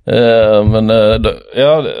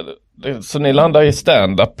 Så ni landar i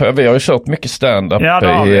stand-up. Vi har ju kört mycket stand-up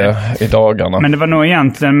i dagarna. Men det var nog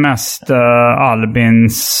egentligen mest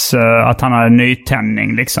Albins att han hade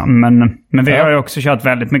nytändning liksom. Men vi har ju också kört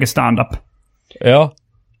väldigt mycket stand-up. Ja.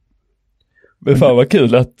 Men fan vad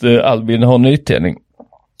kul att Albin har nytändning.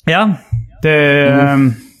 Ja,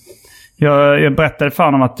 jag berättade för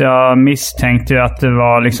honom att jag misstänkte att det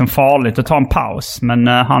var liksom farligt att ta en paus. Men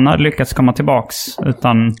han hade lyckats komma tillbaks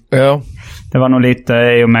utan... Ja. Det var nog lite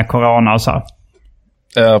i och med corona och så här.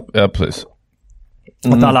 Ja, precis.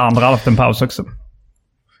 Att alla andra har haft en paus också.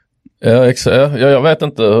 Ja, exakt. Jag vet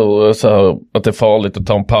inte hur så här, att det är farligt att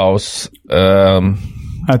ta en paus.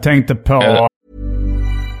 Jag tänkte på...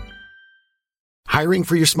 Hiring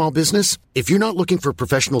for your small business? If you're not looking for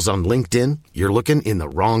professionals on LinkedIn, you're looking in the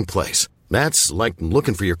wrong place. That's like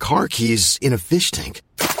looking for your car keys in a fish tank.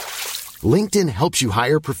 LinkedIn helps you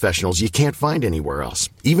hire professionals you can't find anywhere else,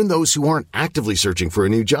 even those who aren't actively searching for a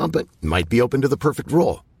new job but might be open to the perfect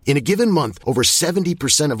role. In a given month, over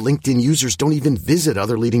 70% of LinkedIn users don't even visit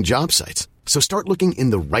other leading job sites. So start looking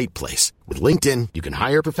in the right place. With LinkedIn, you can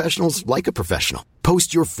hire professionals like a professional.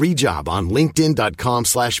 Post your free job on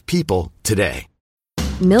linkedin.com/people today.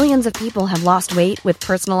 Millions of people have lost weight with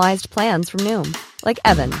personalized plans from Noom. Like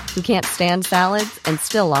Evan, who can't stand salads and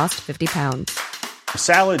still lost 50 pounds.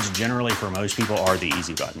 Salads generally for most people are the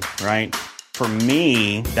easy button, right? For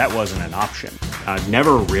me, that wasn't an option. I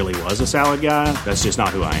never really was a salad guy. That's just not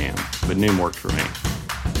who I am. But Noom worked for me.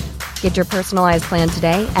 Get your personalized plan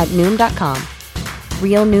today at Noom.com.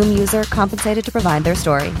 Real Noom user compensated to provide their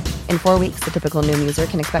story. In 4 weeks, the typical Noom user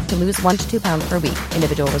can expect to lose 1 to 2 pounds per week.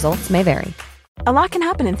 Individual results may vary. A lot can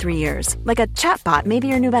happen in 3 years, like a chatbot may be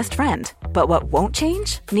your new best friend. But what won't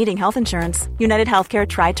change? Needing health insurance. United Healthcare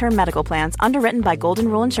Tri-Term Medical Plans, underwritten by Golden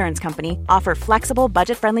Rule Insurance Company, offer flexible,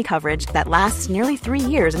 budget-friendly coverage that lasts nearly 3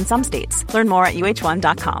 years in some states. Learn more at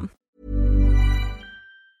uh1.com.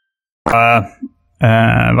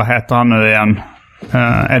 Vad heter han nu igen?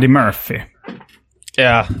 Eddie Murphy.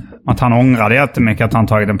 Ja. Att han ångrade jättemycket att han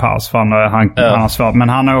tagit en paus. För han har svårt. Men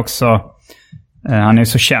han är också... han är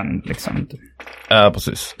så känd liksom. Ja,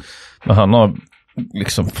 precis. Men han har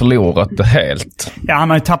liksom förlorat det helt. Ja, han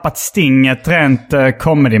har ju tappat stinget rent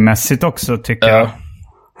comedymässigt också, tycker jag.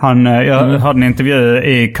 Jag hörde en intervju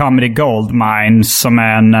i Comedy Goldmine som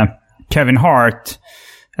är en Kevin Hart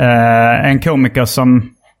En komiker som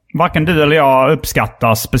varken du eller jag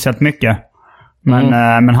uppskattar speciellt mycket.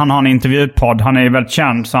 Men han har en intervjupodd. Han är väldigt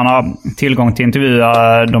känd, så han har tillgång till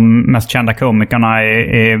intervjua de mest kända komikerna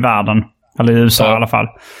i världen. Eller i USA i alla fall.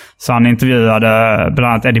 Så han intervjuade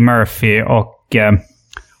bland annat Eddie Murphy och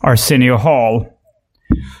Arsenio Hall.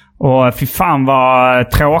 Och fy fan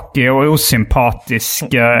vad tråkig och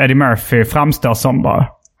osympatisk Eddie Murphy framstår som bara.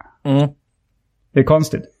 Det är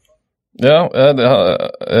konstigt. Ja,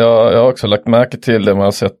 jag har också lagt märke till det man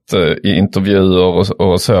har sett i intervjuer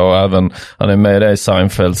och så. Och även han är med i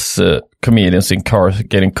Seinfelds Comedians in Cars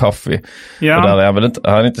Getting Coffee. Ja. Och där är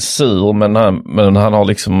han är inte sur, men han har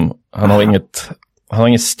liksom, han har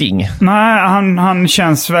ingen sting. Nej, han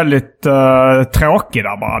känns väldigt tråkig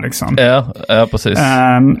där bara liksom. Ja, precis.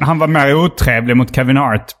 Han var mer otrevlig mot Kevin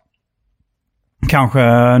Hart. Kanske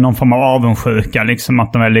någon form av avundsjuka, liksom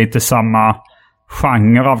att de är lite samma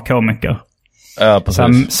genre av komiker. Ja, precis.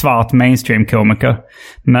 Som svart mainstream-komiker.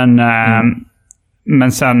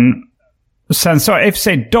 Men sen så i och för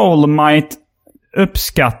sig Dolomite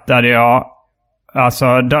uppskattade jag.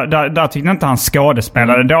 Alltså, där tyckte jag inte han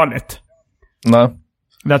skådespelade dåligt. Nej.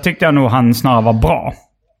 Där tyckte jag nog han snarare var bra.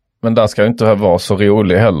 Men där ska ju inte vara så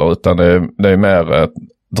rolig heller, utan det är mer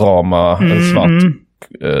drama, svart.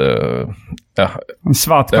 En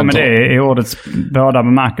svart komedi i ordets båda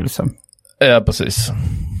bemärkelser. Ja, precis.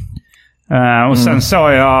 Och sen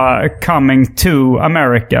såg jag Coming to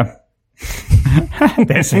America.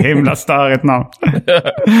 Det är så himla störigt namn.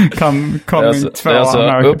 Coming to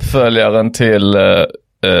America. Uppföljaren till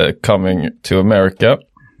Coming to America.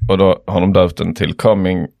 Och då har de döpt den till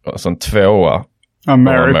Coming, alltså en 2:a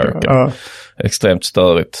America. Extremt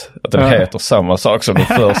störigt. Att den heter samma sak som den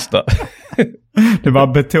första. Det bara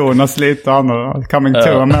betonas lite annorlunda. Coming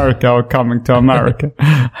to America och Coming to America.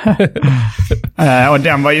 Och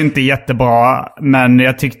den var ju inte jättebra. Men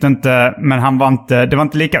jag tyckte inte... Men det var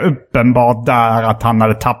inte lika uppenbart där att han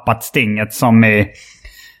hade tappat stinget som i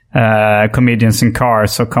Comedians in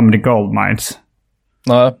Cars och Comedy Goldmines.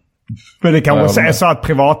 Nej. Men det kanske är så att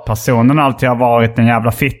privatpersonen alltid har varit en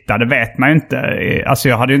jävla fitta. Det vet man ju inte. Alltså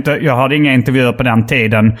jag hade inga intervjuer på den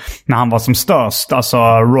tiden när han var som störst. Alltså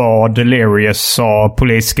Raw, Delirious och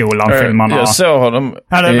Polisskolan-filmerna. Jag såg honom...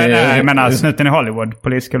 Jag menar Snuten i Hollywood.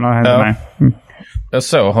 Polisskolan hände mig. Jag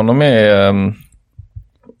såg honom i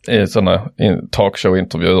sådana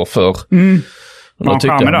talkshow-intervjuer förr. Då tyckte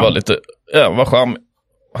jag han var lite... Ja, var charmig.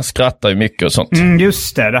 Han skrattar ju mycket och sånt.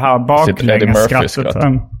 Just det här baklänges-skrattet.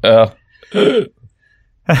 Ja.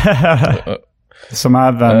 Som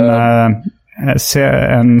även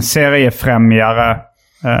en seriefrämjare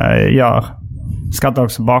gör. Skrattar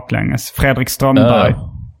också baklänges. Fredrik Strömberg.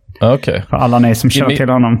 Okay. För alla ni som känner till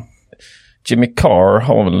honom. Jimmy Carr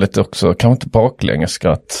har väl lite också, kanske inte baklänges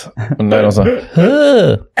skratt. Men det är någon sån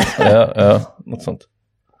något sånt.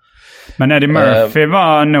 Men Eddie Murphy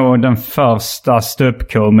var nog den första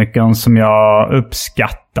ståuppkomikern som jag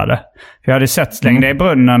uppskattade. Jag hade sett Släng dig i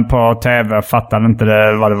brunnen på tv och fattade inte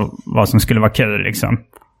vad som skulle vara kul liksom.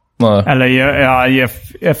 Nej.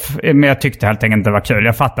 Eller men jag tyckte helt enkelt inte det var kul.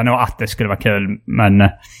 Jag fattade nog att det skulle vara kul. Men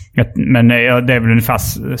det är väl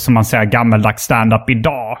ungefär som man säger gammeldags stand-up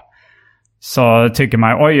idag. Så tycker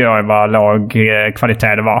man oj vad låg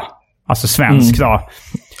kvalitet det var. Alltså svensk då.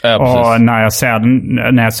 Ja, och när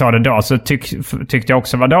jag såg det då så tyckte jag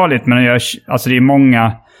också var dåligt. Men alltså det är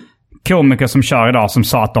många komiker som kör idag som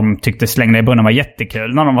sa att de tyckte Släng dig i brunnen var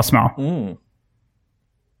jättekul när de var små.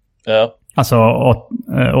 Ja. Alltså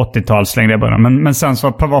 80-tal Släng dig i brunnen. Men sen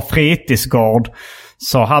så på vår fritidsgård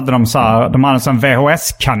så hade de hade en sån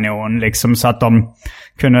VHS-kanon liksom, så att de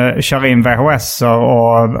kunde köra in VHS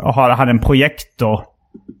och hade en projektor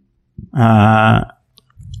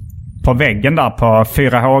på väggen där på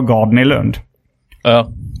 4H-gården i Lund. Ja.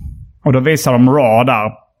 Och då visade de Raw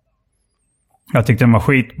där. Jag tyckte den var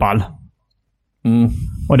skitball.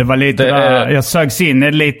 Och det var lite jag sögs in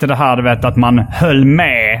i lite det här, du vet, att man höll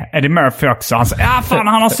med Eddie Murphy också. Han sa, fan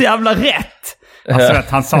han har så jävla rätt. Alltså vet,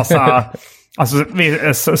 han sa så här, alltså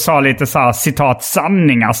vi sa lite så här citat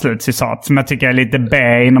sanningar slutcitat som jag tycker är lite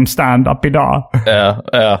B inom stand-up idag. Ja.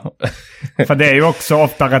 För det är ju också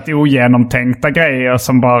ofta rätt ogenomtänkta grejer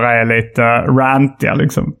som bara är lite rantiga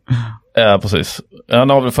liksom. Ja, precis. Han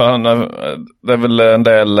har väl det är väl en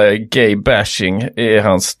del gay bashing i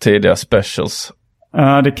hans tidiga specials.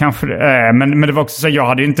 Det kanske det är. Men det var också så jag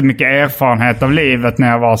hade ju inte mycket erfarenhet av livet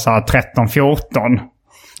när jag var så här 13-14.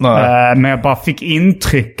 Men jag bara fick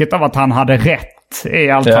intrycket av att han hade rätt i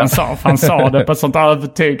allt han sa. För han sa det på ett sånt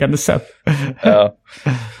övertygande sätt. Ja.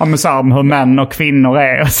 Men så här, om hur män och kvinnor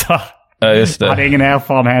är och så. Ja, just det. Jag hade ingen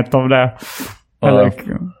erfarenhet av det. Eller,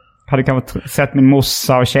 hade kanske sett min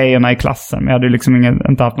morsa och tjejerna i klassen. Men jag hade liksom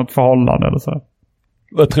inte haft något förhållande eller så.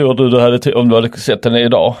 Vad tror du hade om du hade sett den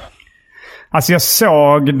idag? Alltså jag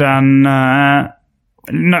såg den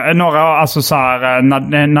några, alltså så här,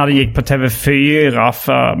 när det gick på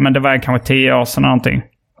TV4 men det var kanske 10 år sedan någonting.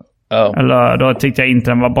 Eller då tyckte jag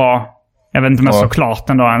inte den var bra. Jag vet inte om jag såg klart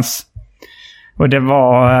den då ens. Och det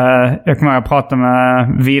var, jag kommer ihåg att prata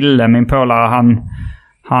med Ville, min polare,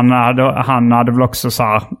 han hade väl också så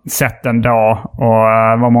här, sett den då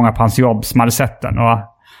och var många på hans jobb som hade sett den. Och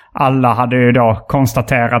alla hade ju då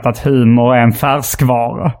konstaterat att humor är en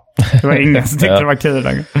färskvara. Det var ingen som tyckte det var kul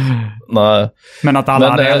längre. Nej. Men att alla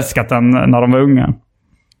hade älskat den när de var unga.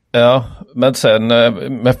 Ja, men sen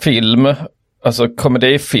med film, alltså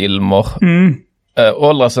komedifilmer,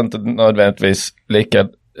 åldras inte nödvändigtvis lika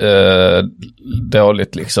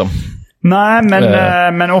dåligt liksom. Nej,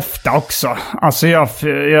 men ofta också. Alltså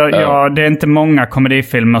det är inte många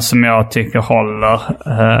komedifilmer som jag tycker håller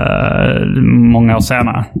många år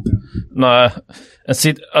senare. Nej,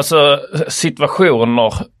 alltså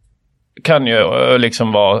situationer kan ju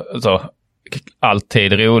liksom vara så,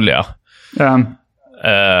 alltid roliga.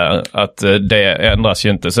 Att det ändras ju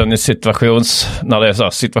inte. Sen när det är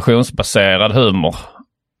så situationsbaserad humor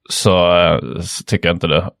så tycker jag inte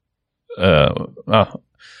det.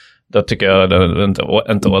 Då tycker jag det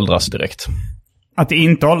inte åldras direkt. Att det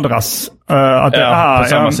inte åldras? Att det är, på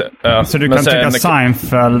samma sätt. Så du kan tycka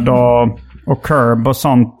Seinfeld och Curb och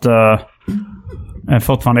sånt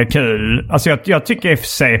fortfarande är kul. Alltså jag tycker i och för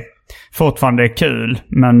sig fortfarande är kul.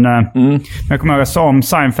 Men jag kommer ihåg att jag sa om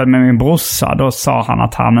Seinfeld med min brorsa. Då sa han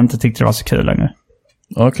att han inte tyckte det var så kul längre.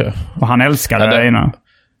 Okej. Och han älskade det innan.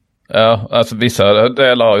 Ja, alltså vissa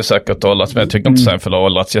delar har ju säkert åldrats, men jag tycker inte Seinfeld har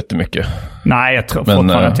åldrats jättemycket. Nej, jag tror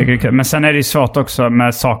fortfarande jag tycker det är kul. Men sen är det ju svårt också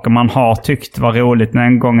med saker man har tyckt var roligt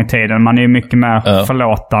en gång i tiden. Man är ju mycket mer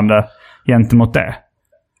förlåtande gentemot det.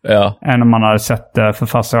 Ja. Än om man hade sett det för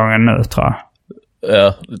första gången nu, tror jag.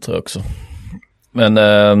 Ja, det tror jag också. Men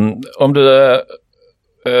om du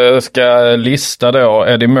ska lista då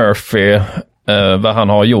Eddie Murphy, vad han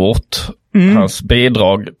har gjort, hans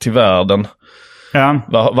bidrag till världen. Ja.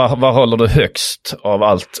 Vad håller du högst av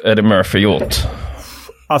allt Eddie Murphy gjort?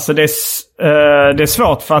 Alltså det är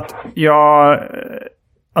svårt för att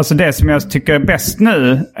alltså det som jag tycker är bäst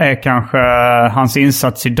nu är kanske hans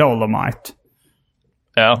insats i Dolomite.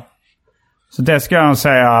 Ja. Så det ska jag nog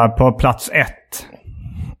säga på plats 1.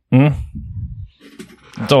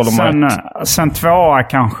 Dolomite. Sen 2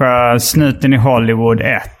 kanske Snuten i Hollywood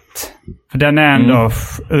 1. För den är ändå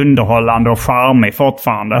underhållande och charmig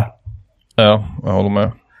fortfarande. Ja, jag håller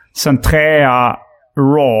med. Sen 3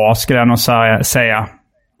 Raw skulle jag nog säga.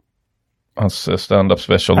 Hans stand-up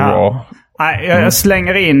special Raw. Jag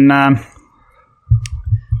slänger in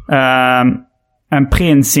en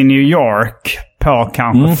prins i New York på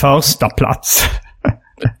kanske första plats.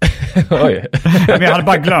 Oj. Vi hade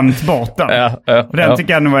bara glömt bort den. Och den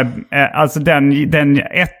tycker jag nog är, alltså den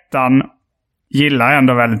ettan gillar jag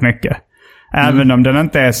ändå väldigt mycket. Även om den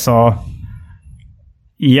inte är så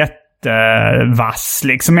jättevass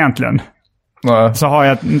liksom egentligen. Nej. Så har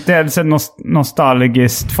jag dels ett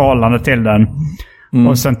nostalgiskt förhållande till den.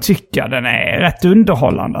 Och sen tycker jag den är rätt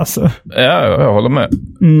underhållande alltså. Ja, jag håller med.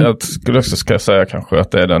 Jag skulle också säga kanske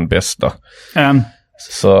att det är den bästa.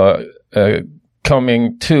 Så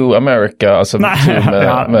Coming to America, alltså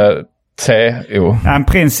med T-O. En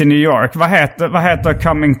prins i New York. Vad heter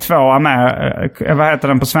Coming to America? Vad heter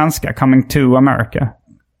den på svenska? Coming to America.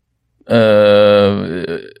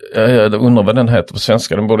 Jag undrar vad den heter på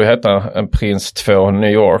svenska. Den borde heta En prins 2 New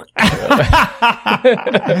York.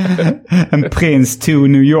 En prins 2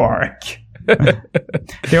 New York.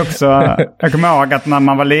 Det är också, jag kommer ihåg att när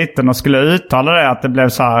man var liten och skulle uttala det, att det blev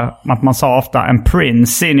så här, att man sa ofta en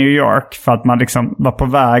prince i New York för att man liksom var på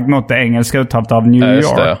väg mot det engelska uttalet av New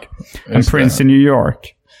York. En prince i New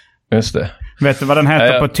York. Just det. Vet du vad den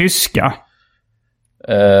heter på tyska?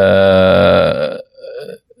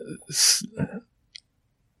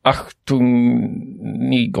 Achtung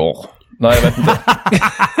Nigor. Nej, jag vet inte.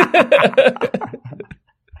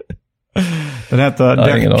 Den heter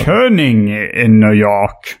Der König i New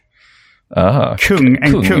York. Aha. Kungen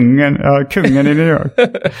i New York.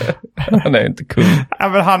 Han är inte kung. Ja,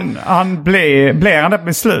 men han blir han det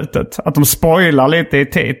på slutet? Att de spoilar lite i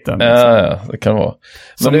titeln. Ja, det kan vara.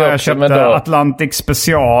 Som när jag köpte Atlantic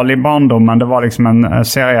Special i barndomen. Det var liksom en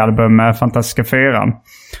seriealbum med Fantastiska Fyran.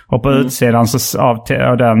 Och på utsidan av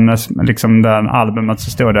den albumet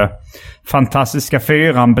så stod det Fantastiska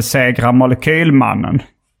Fyran besegrar Molekylmannen.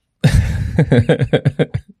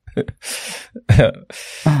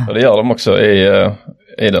 Och det gör de också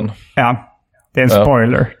i den. Ja. Det är en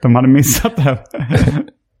spoiler. De hade missat det.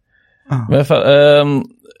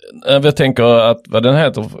 Men jag tänker att vad den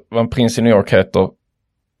heter, vad en prins i New York heter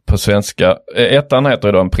på svenska. Ettan heter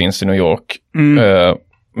ju då en prins i New York.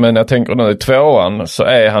 Men jag tänker nu i 2:an så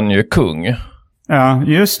är han ju kung. Ja,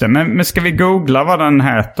 just det. Men ska vi googla vad den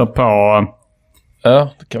heter på...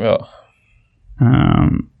 Ja, det kan vi göra.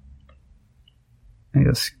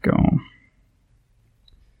 Jag ska...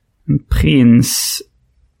 En prins...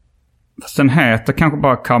 Fast den heter kanske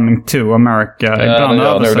bara Coming to America. Ibland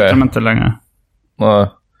översätter de inte längre.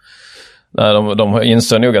 Nej, de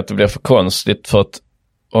inser nog att det blir för konstigt för att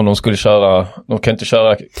om de skulle köra... De kan inte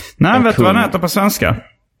köra... Nej, vet du vad den heter på svenska?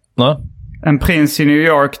 Nej. En prins i New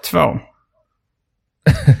York 2.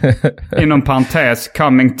 Inom parentes,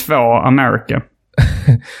 Coming 2 America.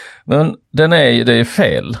 Men det är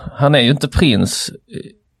fel. Han är ju inte prins.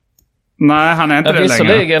 Nej, han är inte det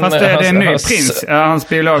längre. Fast det är en ny prins. Hans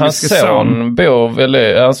biologiska son.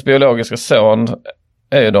 Hans biologiska son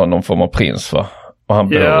är ju då någon form av prins, va? Och han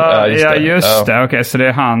just det. Okej, så det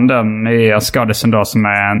är han den i Skadesen då som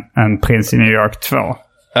är en prins i New York 2.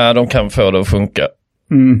 Ja, de kan få det att funka.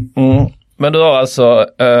 Men du har alltså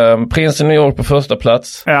prins i New York på första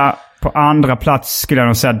plats. Ja, på andra plats skulle jag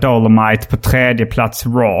nog säga Dolomite. På tredje plats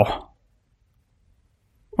Raw.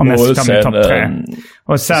 Om jag ska bli topp 3.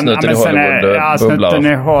 Och sen Snuten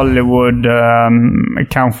i Hollywood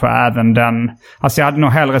kanske även den. Alltså jag hade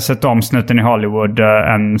nog hellre sett om Snuten i Hollywood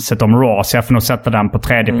än sett om Raw. Så jag får nog sätta den på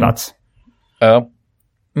tredje plats. Ja.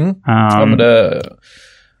 Ja, men det...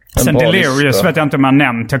 Sen Delirious vet jag inte om jag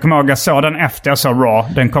nämnt. Jag kommer ihåg att jag såg den efter jag såg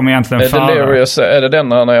Raw. Den kom egentligen före. Delirious, är det den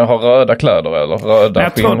när jag har röda kläder eller röda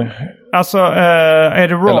skinn? Alltså, är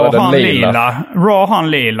det Raw har en lila? Raw har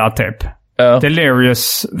en lila typ.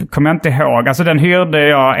 Delirious kommer jag inte ihåg. Alltså den hyrde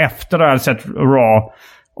jag efter att jag hade sett Raw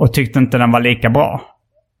och tyckte inte den var lika bra.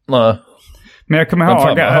 Nej. Men jag kommer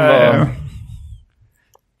ihåg...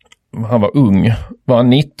 Han var ung. Var han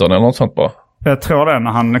 19 eller något sånt bara? Jag tror det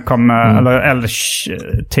när han kom, eller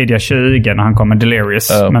tidiga 20 när han kom med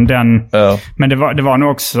Delirious. Men det var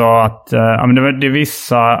nog också att det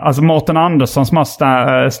vissa, alltså Mårten Andersson som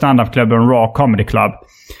har stand-up-klubben Raw Comedy Club.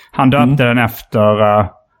 Han döpte den efter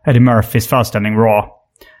Eddie Murphys föreställning Raw.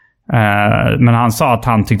 Men han sa att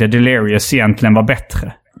han tyckte Delirious egentligen var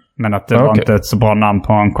bättre. Men att det var inte ett så bra namn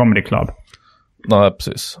på en comedy club. Nej,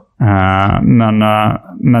 precis.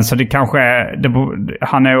 Men så det kanske är...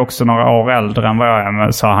 han är också några år äldre än vad jag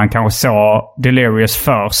är. Så han kanske såg Delirious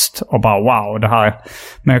först och bara wow, det här...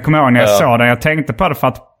 Men jag kommer ihåg när jag såg den. Jag tänkte på det för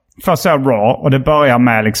att först såg jag Raw och det börjar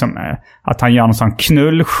med liksom att han gör en sån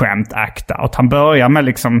knullskämt-akta. Och han börjar med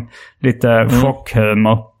liksom lite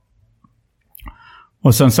chockhumor.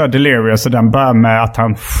 Och sen så Delirious och den börjar med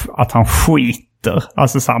att han skiter.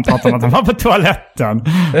 Alltså så han pratade om att han var på toaletten.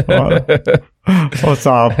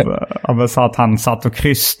 Och så att han satt och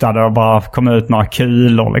krystade och bara kom ut några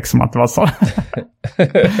kulor liksom, att det var så.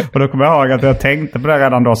 Och då kommer jag ihåg att jag tänkte på det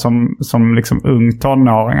redan då som liksom ung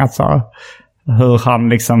tonåring, alltså hur han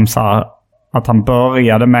liksom så här, att han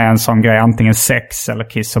började med en sån grej, antingen sex eller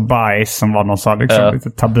kiss och bajs som var någon så liksom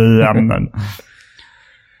lite tabuämnen.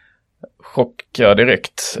 Chocka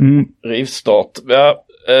direkt. Rivstart. Ja,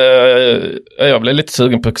 jag blev lite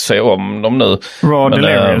sugen på att se om dem nu. Raw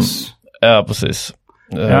Delirious. Ja, precis.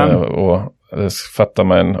 Och fatta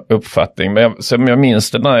mig en uppfattning. Men som jag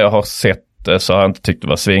minns det när jag har sett det så har jag inte tyckt det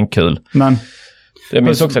var svinkul. Men jag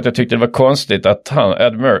minns också att jag tyckte det var konstigt att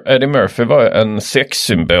Eddie Murphy var en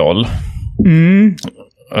sexsymbol.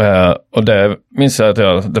 Och det minns jag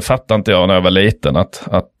att det fattade inte jag när jag var liten. Att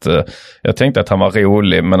jag tänkte att han var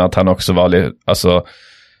rolig men att han också var alltså...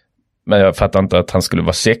 Men jag fattar inte att han skulle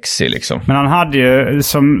vara sexig liksom. Men han hade ju,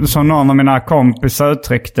 som någon av mina kompisar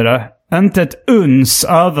uttryckte det, inte ett uns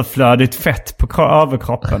överflödigt fett på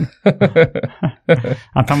överkroppen.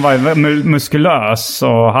 Att han var ju muskulös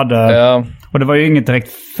och hade... Ja. Och det var ju inget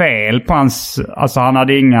direkt fel på hans... Alltså han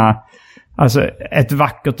hade inga... Alltså ett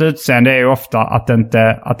vackert utseende är ju ofta att det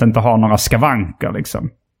inte har några skavanker liksom.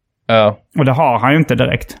 Ja. Och det har han ju inte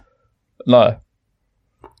direkt. Nej,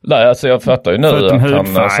 alltså jag fattar ju nu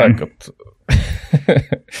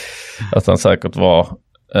att han säkert var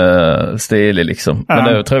stilig liksom. Men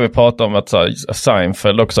nu tror jag vi pratar om att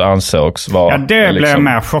Seinfeld också ansågs vara... Ja, det blev jag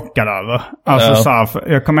mer chockad över. Alltså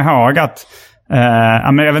jag kommer ihåg att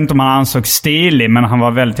jag vet inte om han ansågs stilig, men han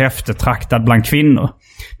var väldigt eftertraktad bland kvinnor.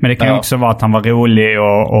 Men det kan ju också vara att han var rolig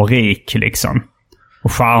och rik liksom.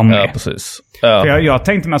 Och charmig. Ja, precis. Ja. För jag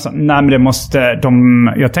tänkte mer så, nej men det måste...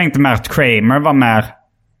 Jag tänkte mer att Kramer var mer...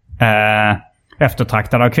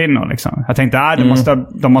 eftertraktad av kvinnor liksom. Jag tänkte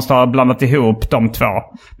de måste ha blandat ihop de två.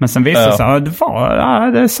 Men sen visade det sig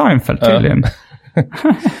att det är Seinfeld tydligen.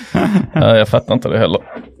 Ja, jag fattar inte det heller.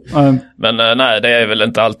 Men nej, det är väl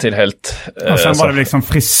inte alltid helt... och sen var det liksom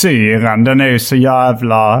frisyren. Den är ju så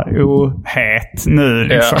jävla ohet nu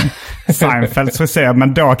liksom. Seinfelds frisyr.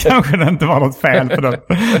 Men då kanske det inte var något fel på den.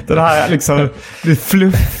 Det här liksom, det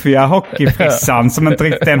fluffiga hockeyfrissan som inte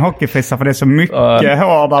riktigt är en hockeyfrissa, för det är så mycket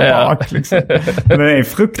hår där bak liksom. Men det är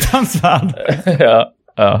fruktansvärd.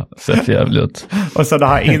 Ja, ser för jävligt ut. Och så det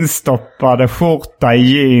här instoppade skjorta i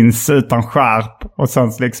jeans utan skärp. Och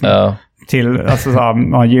sen liksom till alltså så här,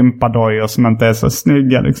 några gympadojor som inte är så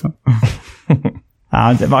snygga liksom.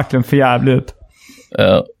 Ja, det är verkligen för jävligt ut.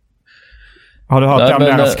 Har du hört om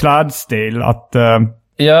deras klädstil? Att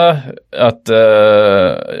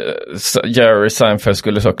Jerry Seinfeld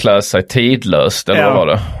skulle så klä sig tidlöst, eller vad var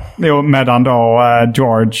det? Jo, medan då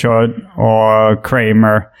George och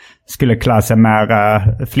Kramer skulle klä sig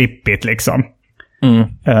mer flippigt liksom.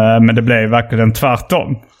 Men det blev verkligen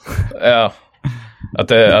tvärtom. Ja.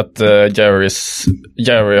 Att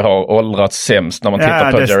Jerry har åldrats sämst när man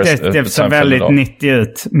tittar på Jerry. Det ser väldigt 90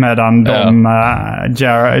 ut, medan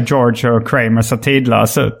George och Kramer ser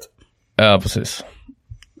tidlösa ut. Ja, precis.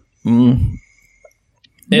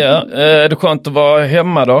 Ja, är det skönt att vara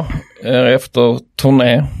hemma då efter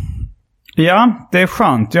turné? Ja, det är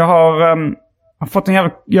skönt. Jag har fått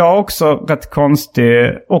jag har också rätt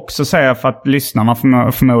konstig, också säga för att lyssnarna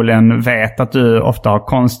förmodligen vet att du ofta har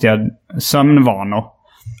konstiga sömnvanor.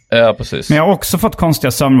 Ja, precis. Men jag har också fått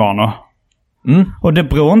konstiga sömnvanor. Och det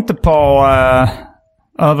beror inte på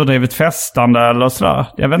överdrivet festande eller sådär.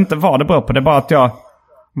 Jag vet inte vad det beror på. Det är bara att jag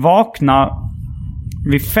vaknar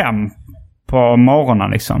vid 5 på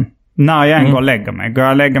morgonen liksom. När jag än går och lägger mig. Går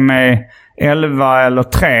jag och lägger mig 11 eller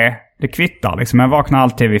 3, det kvittar liksom. Jag vaknar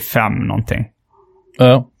alltid vid 5 någonting.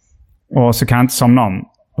 Ja. Och så kan jag inte somna om.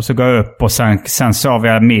 Och så går jag upp och sen sover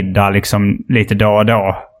jag middag liksom lite då och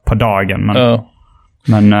då på dagen.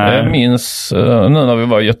 Men jag minns nu när vi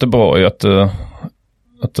var i Göteborg att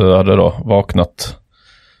du hade då vaknat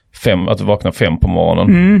 5, att du vaknade 5 på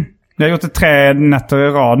morgonen. Jag har gjort det 3 nätter i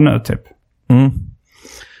rad nu typ.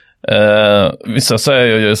 Vissa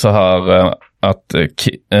säger ju så här att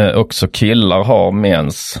också killar har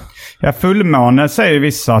mens. Ja, fullmåne säger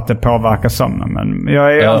vissa att det påverkar sömnen, men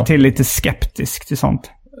jag är alltid lite skeptisk till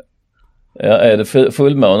sånt. Ja, är det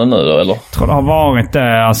fullmåne nu då, eller? Jag tror det har varit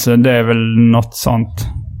det, alltså det är väl något sånt.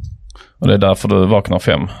 Och det är därför du vaknar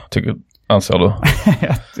 5, anser du?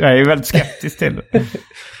 Jag är ju väldigt skeptisk till det.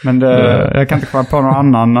 Men jag kan inte komma på någon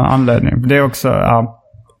annan anledning. Det är också,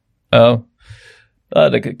 Ja,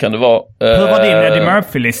 det kan det vara. Hur var din Eddie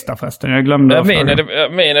Murphy-lista förresten? Jag glömde. Min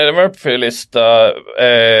Eddie Murphy-lista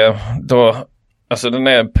är då... Alltså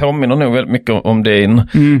den påminner nog väldigt mycket om din.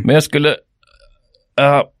 Men jag skulle...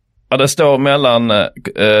 det står mellan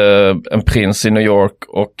En prins i New York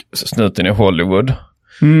och Snuten i Hollywood.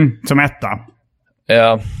 Som etta.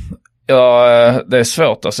 Ja, det är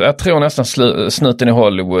svårt. Alltså, jag tror nästan Snuten i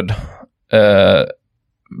Hollywood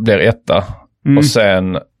blir etta. Och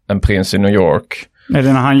sen En prins i New York. Är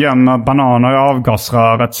det när han gömmer bananer i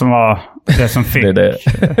avgasröret som var det som fick? Det är det.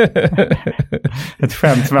 Ett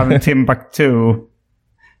skämt som även Timbuktu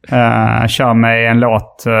kör med en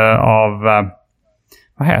låt av...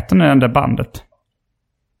 vad heter nu det bandet?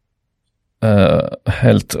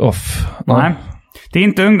 Helt off. Nej. Det är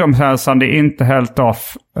inte ungdomshälsan, det är inte helt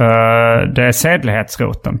off. Det är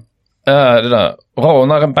sedlighetsroten. Det där.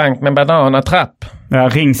 Rånar en bank med bananatrapp. Ja,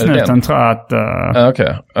 Ringsnuten tror jag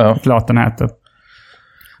att låten heter.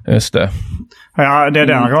 Just det. Ja, det är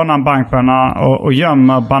den. Rånar en bank och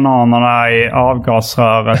gömmer bananerna i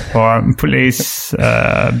avgasröret på en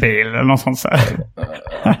polisbil eller något sånt.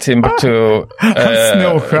 Timbuktu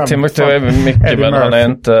är mycket, men han är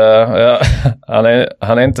inte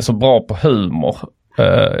han är inte så bra på humor.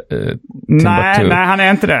 Nej, han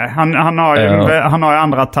är inte det. Han har ju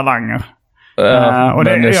andra talanger. Och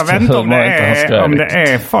jag vet inte om det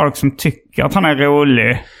är folk som tycker att han är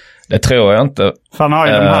rolig. Det tror jag inte. För han har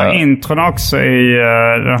ju de här intron också i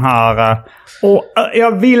den här... och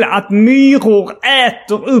jag vill att myror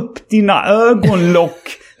äter upp dina ögonlock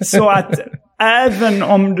så att även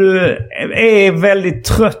om du är väldigt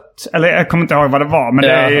trött... Eller jag kommer inte ihåg vad det var, men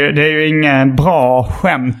det är ju ingen bra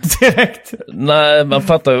skämt direkt. Nej, man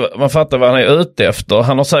fattar vad han är ute efter.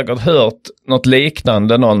 Han har säkert hört något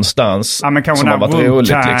liknande någonstans som har varit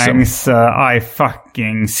roligt. Liksom. I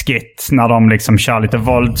fucking skit när de liksom kör lite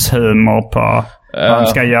våldshumor på vad de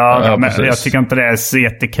ska göra. Men jag tycker inte det är så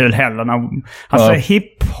jättekul heller. Alltså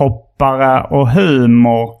hiphoppare och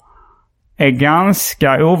humor är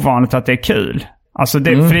ganska ovanligt att det är kul. Alltså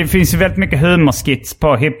för det finns ju väldigt mycket humorskits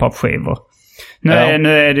på hiphop-skivor. Nu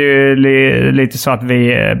är det ju lite så att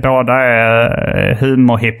vi båda är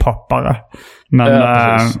humor-hiphoppare.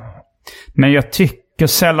 Men jag tycker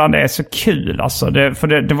sällan det är så kul. Alltså.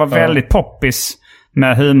 Det var väldigt poppis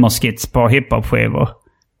med humorskits på hiphop-skivor.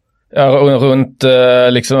 Ja, runt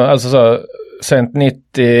liksom, alltså så sent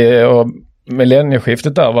 90 och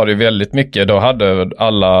millennieskiftet där var det väldigt mycket. Då hade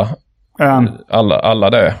alla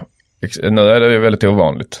det. Nu är det ju väldigt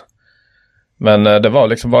ovanligt. Men det var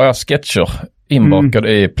liksom bara sketcher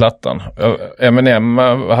inbakade i plattan. Eminem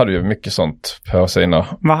hade ju mycket sånt på sina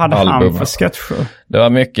album. Vad hade han för sketcher? Det var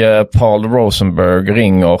mycket Paul Rosenberg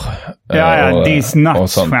ringer. These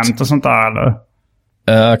nuts-skämt och sånt där, eller?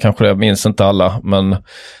 Kanske jag minns inte alla, men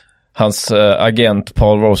hans agent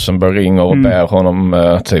Paul Rosenberg ringer och ber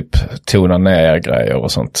honom typ tona ner grejer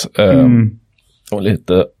och sånt. Och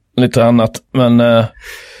lite annat. Men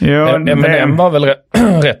Eminem var väl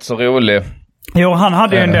rätt så rolig. Jo, han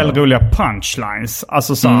hade ju en del roliga punchlines.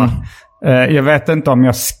 Alltså så jag vet inte om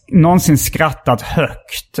jag någonsin skrattat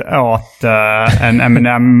högt åt en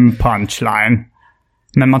Eminem punchline.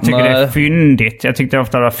 Men man tycker det är fyndigt. Jag tyckte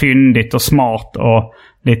ofta det var fyndigt och smart och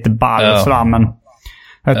lite ball och sådär. Men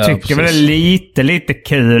jag tycker väl det är lite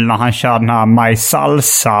kul när han kör den här My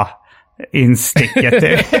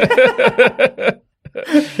Salsa-insticket.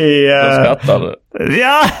 Då skrattar du.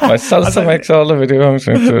 Ja. My salsa makes all of it.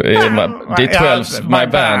 D12's my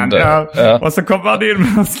band. Ja. Och så kommer han in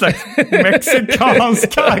med en slags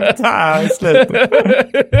mexikansk karaktär i slutet.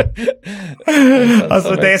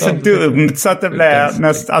 Alltså det är så dumt så att det blir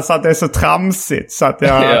alltså att det är så tramsigt så att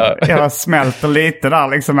jag smälter lite där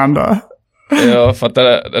liksom ändå. Ja, för att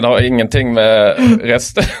den har ingenting med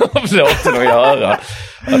resten av låten att göra.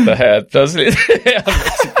 Att det här plötsligt är en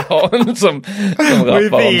mexikan som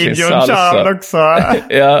rappar om sin salsa. Också.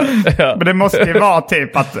 Ja. Men det måste ju vara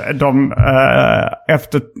typ att de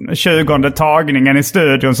efter 20:e tagningen i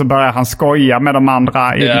studion så börjar han skoja med de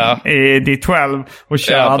andra i D12 och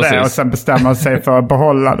kör det och sen bestämmer sig för att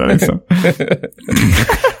behålla det liksom.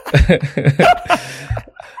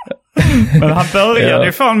 Men han började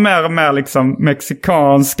ju från mer och mer liksom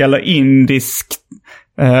mexikansk eller indisk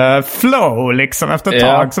flow liksom efter ett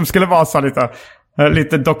tag som skulle vara så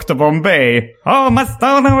lite Dr. Bombay. Alltså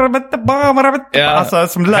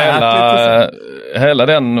som lät lite så. Hela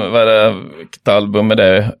den, vad är det, vilket album är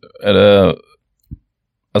det? Är det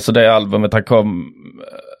alltså det albumet han kom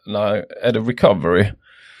är det Recovery?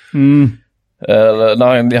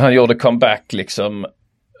 När han gjorde comeback liksom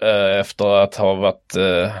efter att ha varit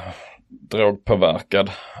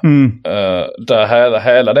drogpåverkad.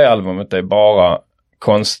 Hela det albumet är bara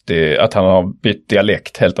konstigt att han har bytt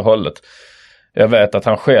dialekt helt och hållet. Jag vet att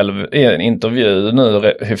han själv i en intervju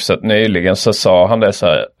nu hyfsat nyligen så sa han det så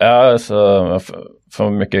här,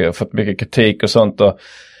 fått mycket kritik och sånt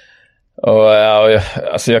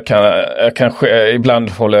alltså jag kan ibland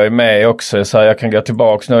håller jag med också så här, jag kan gå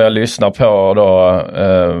tillbaka när jag lyssnar på då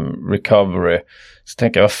Recovery så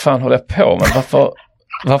tänker jag, vad fan håller jag på med?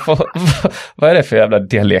 Vad är det för jävla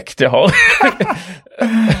dialekt jag har?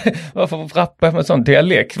 Varför rappar jag med sån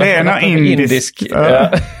dialekt? Det är någon indisk.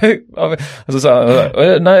 Alltså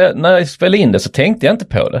när jag spelade in det så tänkte jag inte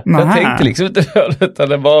på det. Jag tänkte liksom inte på det, utan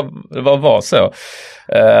det var så.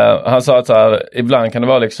 Han sa att så här, ibland kan det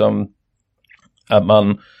vara liksom att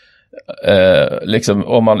man liksom,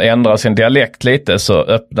 om man ändrar sin dialekt lite så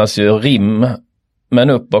öppnas ju rimmen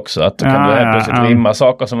upp också. Att då kan du helt plötsligt rimma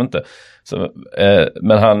saker som inte... Så,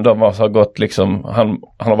 men han då har gått liksom, han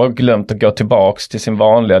har bara glömt att gå tillbaks till sin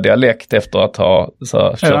vanliga dialekt efter att ha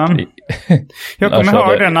så kört i. Jag kommer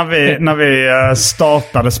ihåg det när vi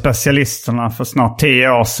startade specialisterna för snart 10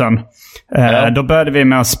 år sedan. Då började vi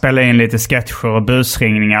med att spela in lite sketcher och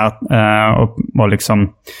busringningar och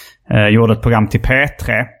liksom gjorde ett program till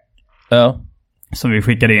P3 som vi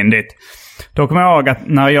skickade in dit. Då kommer jag ihåg att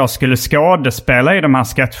när jag skulle skådespela i de här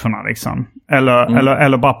sketcherna liksom,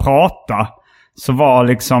 eller bara prata, så var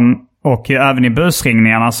liksom, och även i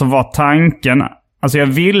busringningarna så var tanken, alltså jag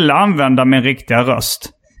ville använda min riktiga röst,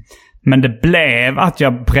 men det blev att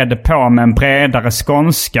jag bredde på med en bredare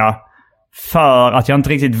skånska för att jag inte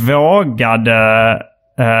riktigt vågade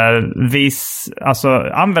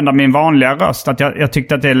använda min vanliga röst. Att jag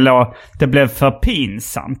tyckte att det blev för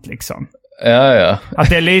pinsamt liksom. Ja. Att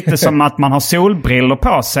det är lite som att man har solbrillor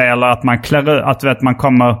på sig, eller att man klär ut, att man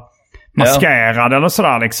kommer maskerad eller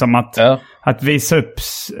sådär liksom, att visa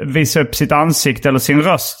upp sitt ansikte eller sin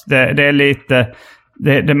röst. Det är lite,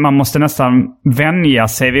 man måste nästan vänja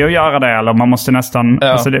sig vid att göra det. Eller man måste nästan... Ja.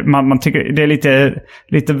 Alltså man tycker det är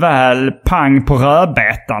lite väl pang på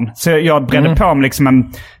rödbetan. Så jag bredde på mig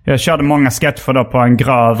liksom jag körde många sketcher då på en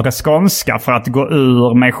grövre skånska för att gå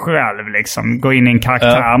ur mig själv liksom. Gå in i en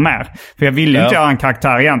karaktär mer. För jag ville inte göra en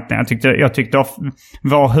karaktär egentligen. Jag tyckte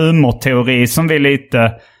vår humorteori som vi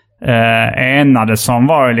lite... enades som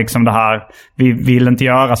var ju liksom det här, vi ville inte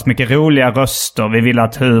göra så mycket roliga röster, vi ville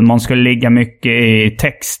att humorn skulle ligga mycket i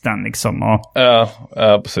texten liksom och, ja,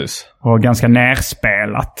 precis. Och ganska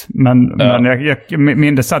närspelat men jag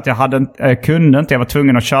minns att jag var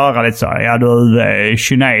tvungen att köra lite så här, ja du är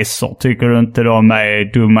kineser, tycker du inte de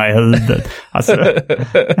är dumma i huvudet? Alltså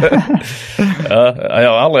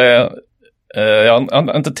jag har aldrig jag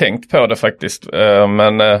har inte tänkt på det faktiskt,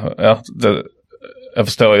 men jag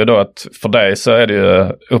förstår ju då att för dig så är det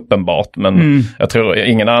ju uppenbart, men jag tror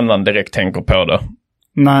ingen annan direkt tänker på det.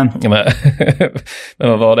 Nej. Men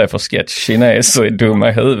vad var det för sketch? Kines och är dumma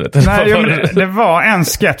i huvudet? Nej, det var en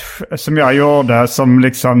sketch som jag gjorde som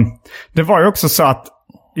liksom... Det var ju också så att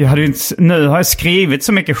nu har jag skrivit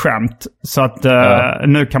så mycket skämt så att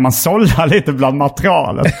nu kan man sålla lite bland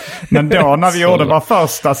materialet. Men då när vi gjorde vår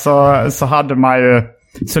första så hade man ju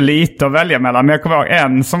så lite att välja mellan. Men jag kommer ihåg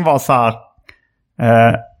en som var så här...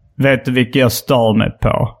 vet du vilka jag stör mig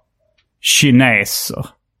på? Kineser.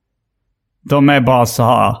 De är bara så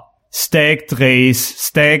här. Stekt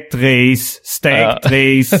ris.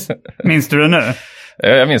 Minns du det nu?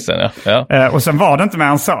 Jag minns den, ja. Och sen var det inte mer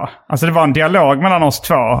än så. Alltså det var en dialog mellan oss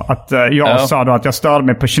två. Att jag sa då att jag störde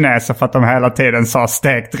mig på kineser för att de hela tiden sa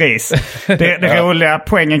stekt ris. Det roliga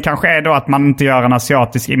poängen kanske är då att man inte gör en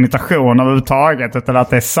asiatisk imitation överhuvudtaget. Utan att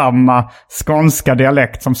det är samma skånska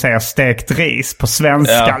dialekt som säger stekt ris på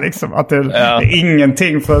svenska. Liksom. Att det är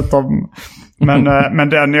ingenting förutom... Men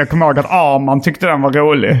den, jag kommer ihåg att Arman tyckte den var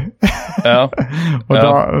rolig. Och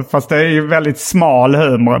då, fast det är ju väldigt smal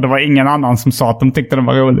humor. Det var ingen annan som sa att de tyckte den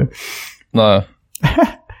var rolig. Nej.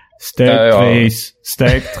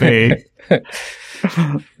 Stekt ris.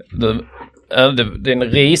 Det är en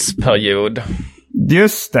risperiod.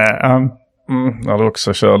 Just det. När du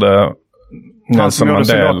också körde Nelson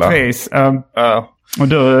Mandela. Och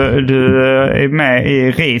du är med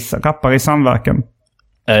i RIS, rappar i samverkan.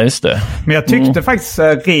 Ja, just det. Men jag tyckte faktiskt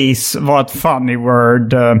RIS var ett funny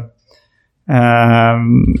word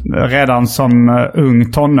redan som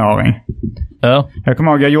ung tonåring. Ja. Jag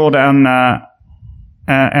kommer ihåg jag gjorde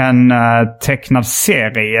en tecknad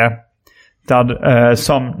serie där,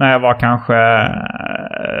 som när jag var kanske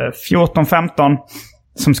 14-15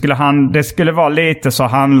 som det skulle vara lite så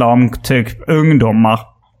handla om typ ungdomar.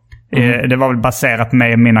 Det var väl baserat på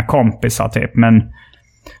mig och mina kompisar typ, men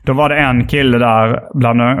då var det en kille där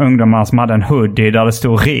bland ungdomarna som hade en hoodie där det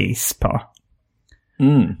stod RIS på.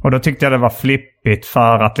 Och då tyckte jag det var flippigt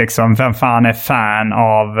för att liksom, vem fan är fan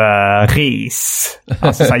av RIS?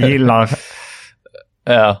 Alltså så gillar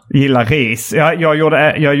RIS.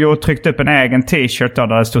 Jag tryckte upp en egen t-shirt där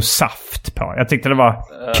det stod saft på. Jag tyckte det var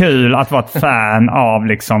kul att vara ett fan av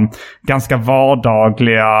liksom ganska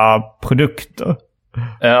vardagliga produkter.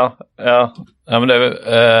 Ja, men det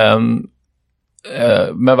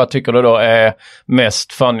men vad tycker du då är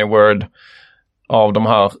mest funny word av de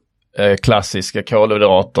här klassiska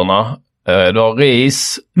kolhydraterna? Du har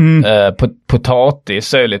ris,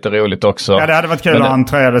 potatis är lite roligt också. Ja, det hade varit kul att han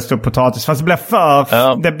tror det stod potatis. Fast det blev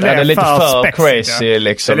för lite för spexigt, crazy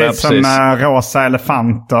liksom. Det är lite som rosa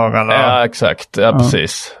elefanter eller... Ja, exakt. Ja,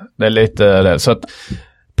 precis. Det är lite det. Så att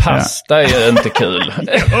pasta är ju inte kul.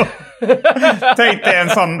 Tänk dig en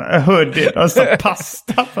sån hoodie och så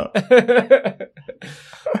pasta för.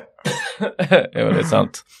 Jo, det är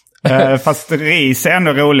sant. Fast ris är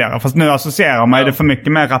ändå roligare. Fast nu associerar man det för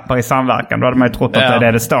mycket med rappar i samverkan. Då hade man ju trott att det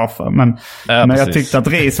är det står för. Men jag tyckte att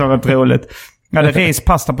ris var rätt roligt. Ja, det är ris,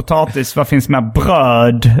 pasta, potatis. Vad finns med?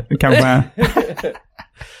 Bröd kanske?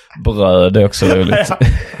 Bröd är också roligt.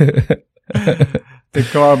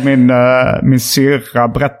 Det var min syrra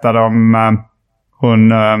berättade om hon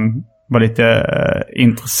var lite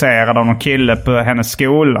intresserad av någon kille på hennes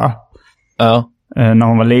skola. Ja. När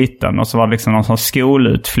hon var liten. Och så var det liksom någon sån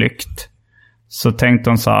skolutflykt. Så tänkte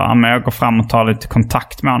hon så här, men jag går fram och tar lite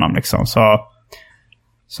kontakt med honom liksom.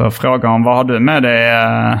 Så frågade hon, vad har du med dig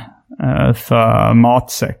för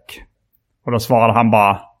matsäck? Och då svarade han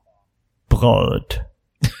bara, bröd.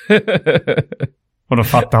 Och då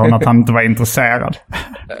fattade hon att han inte var intresserad.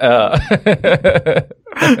 Ja.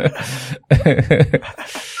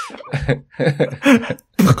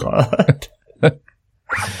 Bröd.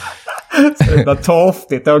 Så det är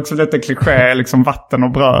torftigt. Det är också lite kliché, liksom vatten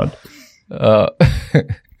och bröd.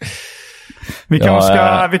 Vi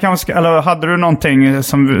kanske ska, eller hade du någonting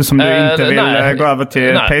som du inte vill gå över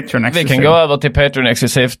till Patreon exklusivt? Vi kan gå över till Patreon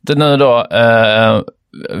exklusivt nu då.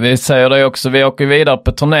 Vi säger det också, vi åker vidare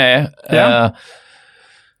på turné.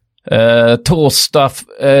 Torsdag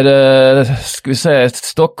är det, ska vi säga,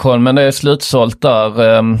 Stockholm, men det är slutsålt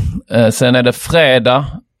där. Sen är det fredag,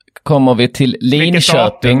 kommer vi till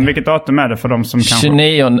Linköping. Vilket datum är det för de som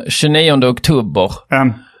kanske... 29 oktober.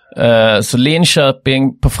 Så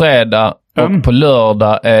Linköping på fredag och på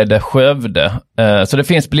lördag är det Skövde. Så det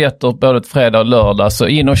finns biljetter både fredag och lördag, så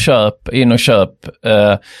in och köp.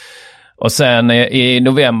 Och sen i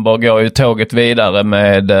november går ju tåget vidare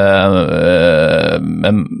med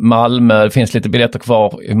Malmö. Det finns lite biljetter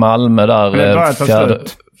kvar i Malmö där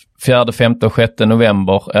 4, 5 och 6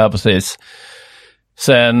 november. Ja, precis.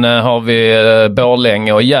 Sen har vi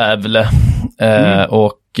Borlänge och Gävle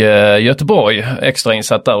och Göteborg extra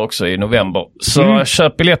insatt där också i november. Så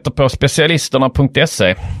köp biljetter på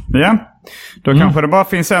specialisterna.se. Ja, då kanske det bara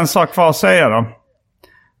finns en sak kvar att säga då.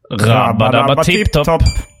 Rabba tipptopp.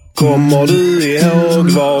 Kommer du ihåg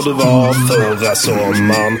var du var förra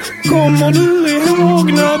sommaren? Kommer du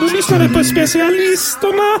ihåg när du lyssnade på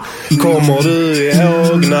specialisterna? Kommer du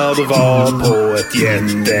ihåg när du var på ett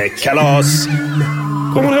jättekalas?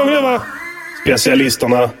 Kommer du ihåg det, va?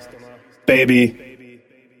 Specialisterna, baby.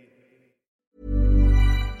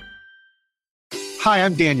 Hi,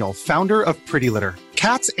 I'm Daniel, founder of Pretty Litter.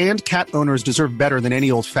 Cats and cat owners deserve better than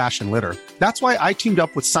any old-fashioned litter. That's why I teamed up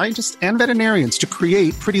with scientists and veterinarians to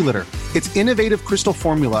create Pretty Litter. Its innovative crystal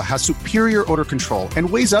formula has superior odor control and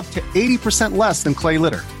weighs up to 80% less than clay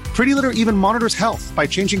litter. Pretty Litter even monitors health by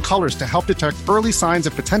changing colors to help detect early signs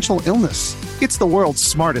of potential illness. It's the world's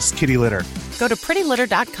smartest kitty litter. Go to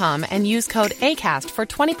prettylitter.com and use code ACAST for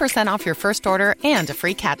 20% off your first order and a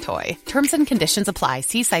free cat toy. Terms and conditions apply.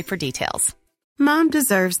 See site for details. Mom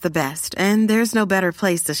deserves the best, and there's no better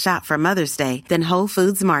place to shop for Mother's Day than Whole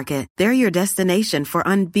Foods Market. They're your destination for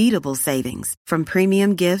unbeatable savings, from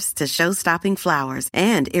premium gifts to show-stopping flowers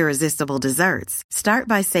and irresistible desserts. Start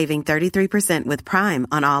by saving 33% with Prime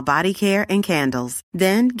on all body care and candles.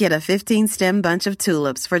 Then get a 15-stem bunch of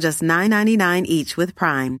tulips for just $9.99 each with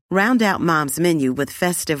Prime. Round out Mom's menu with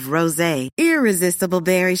festive rosé, irresistible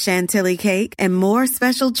berry chantilly cake, and more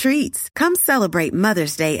special treats. Come celebrate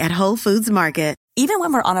Mother's Day at Whole Foods Market. Even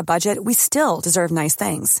when we're on a budget, we still deserve nice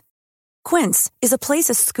things. Quince is a place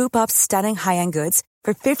to scoop up stunning high-end goods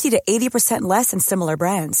for 50 to 80% less than similar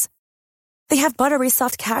brands. They have buttery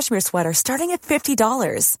soft cashmere sweaters starting at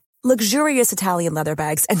 $50, luxurious Italian leather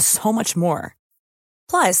bags, and so much more.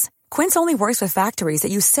 Plus, Quince only works with factories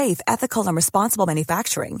that use safe, ethical, and responsible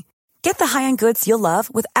manufacturing. Get the high-end goods you'll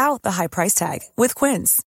love without the high price tag with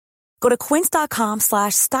Quince. Go to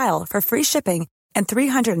quince.com/style for free shipping and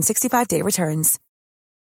 365-day returns.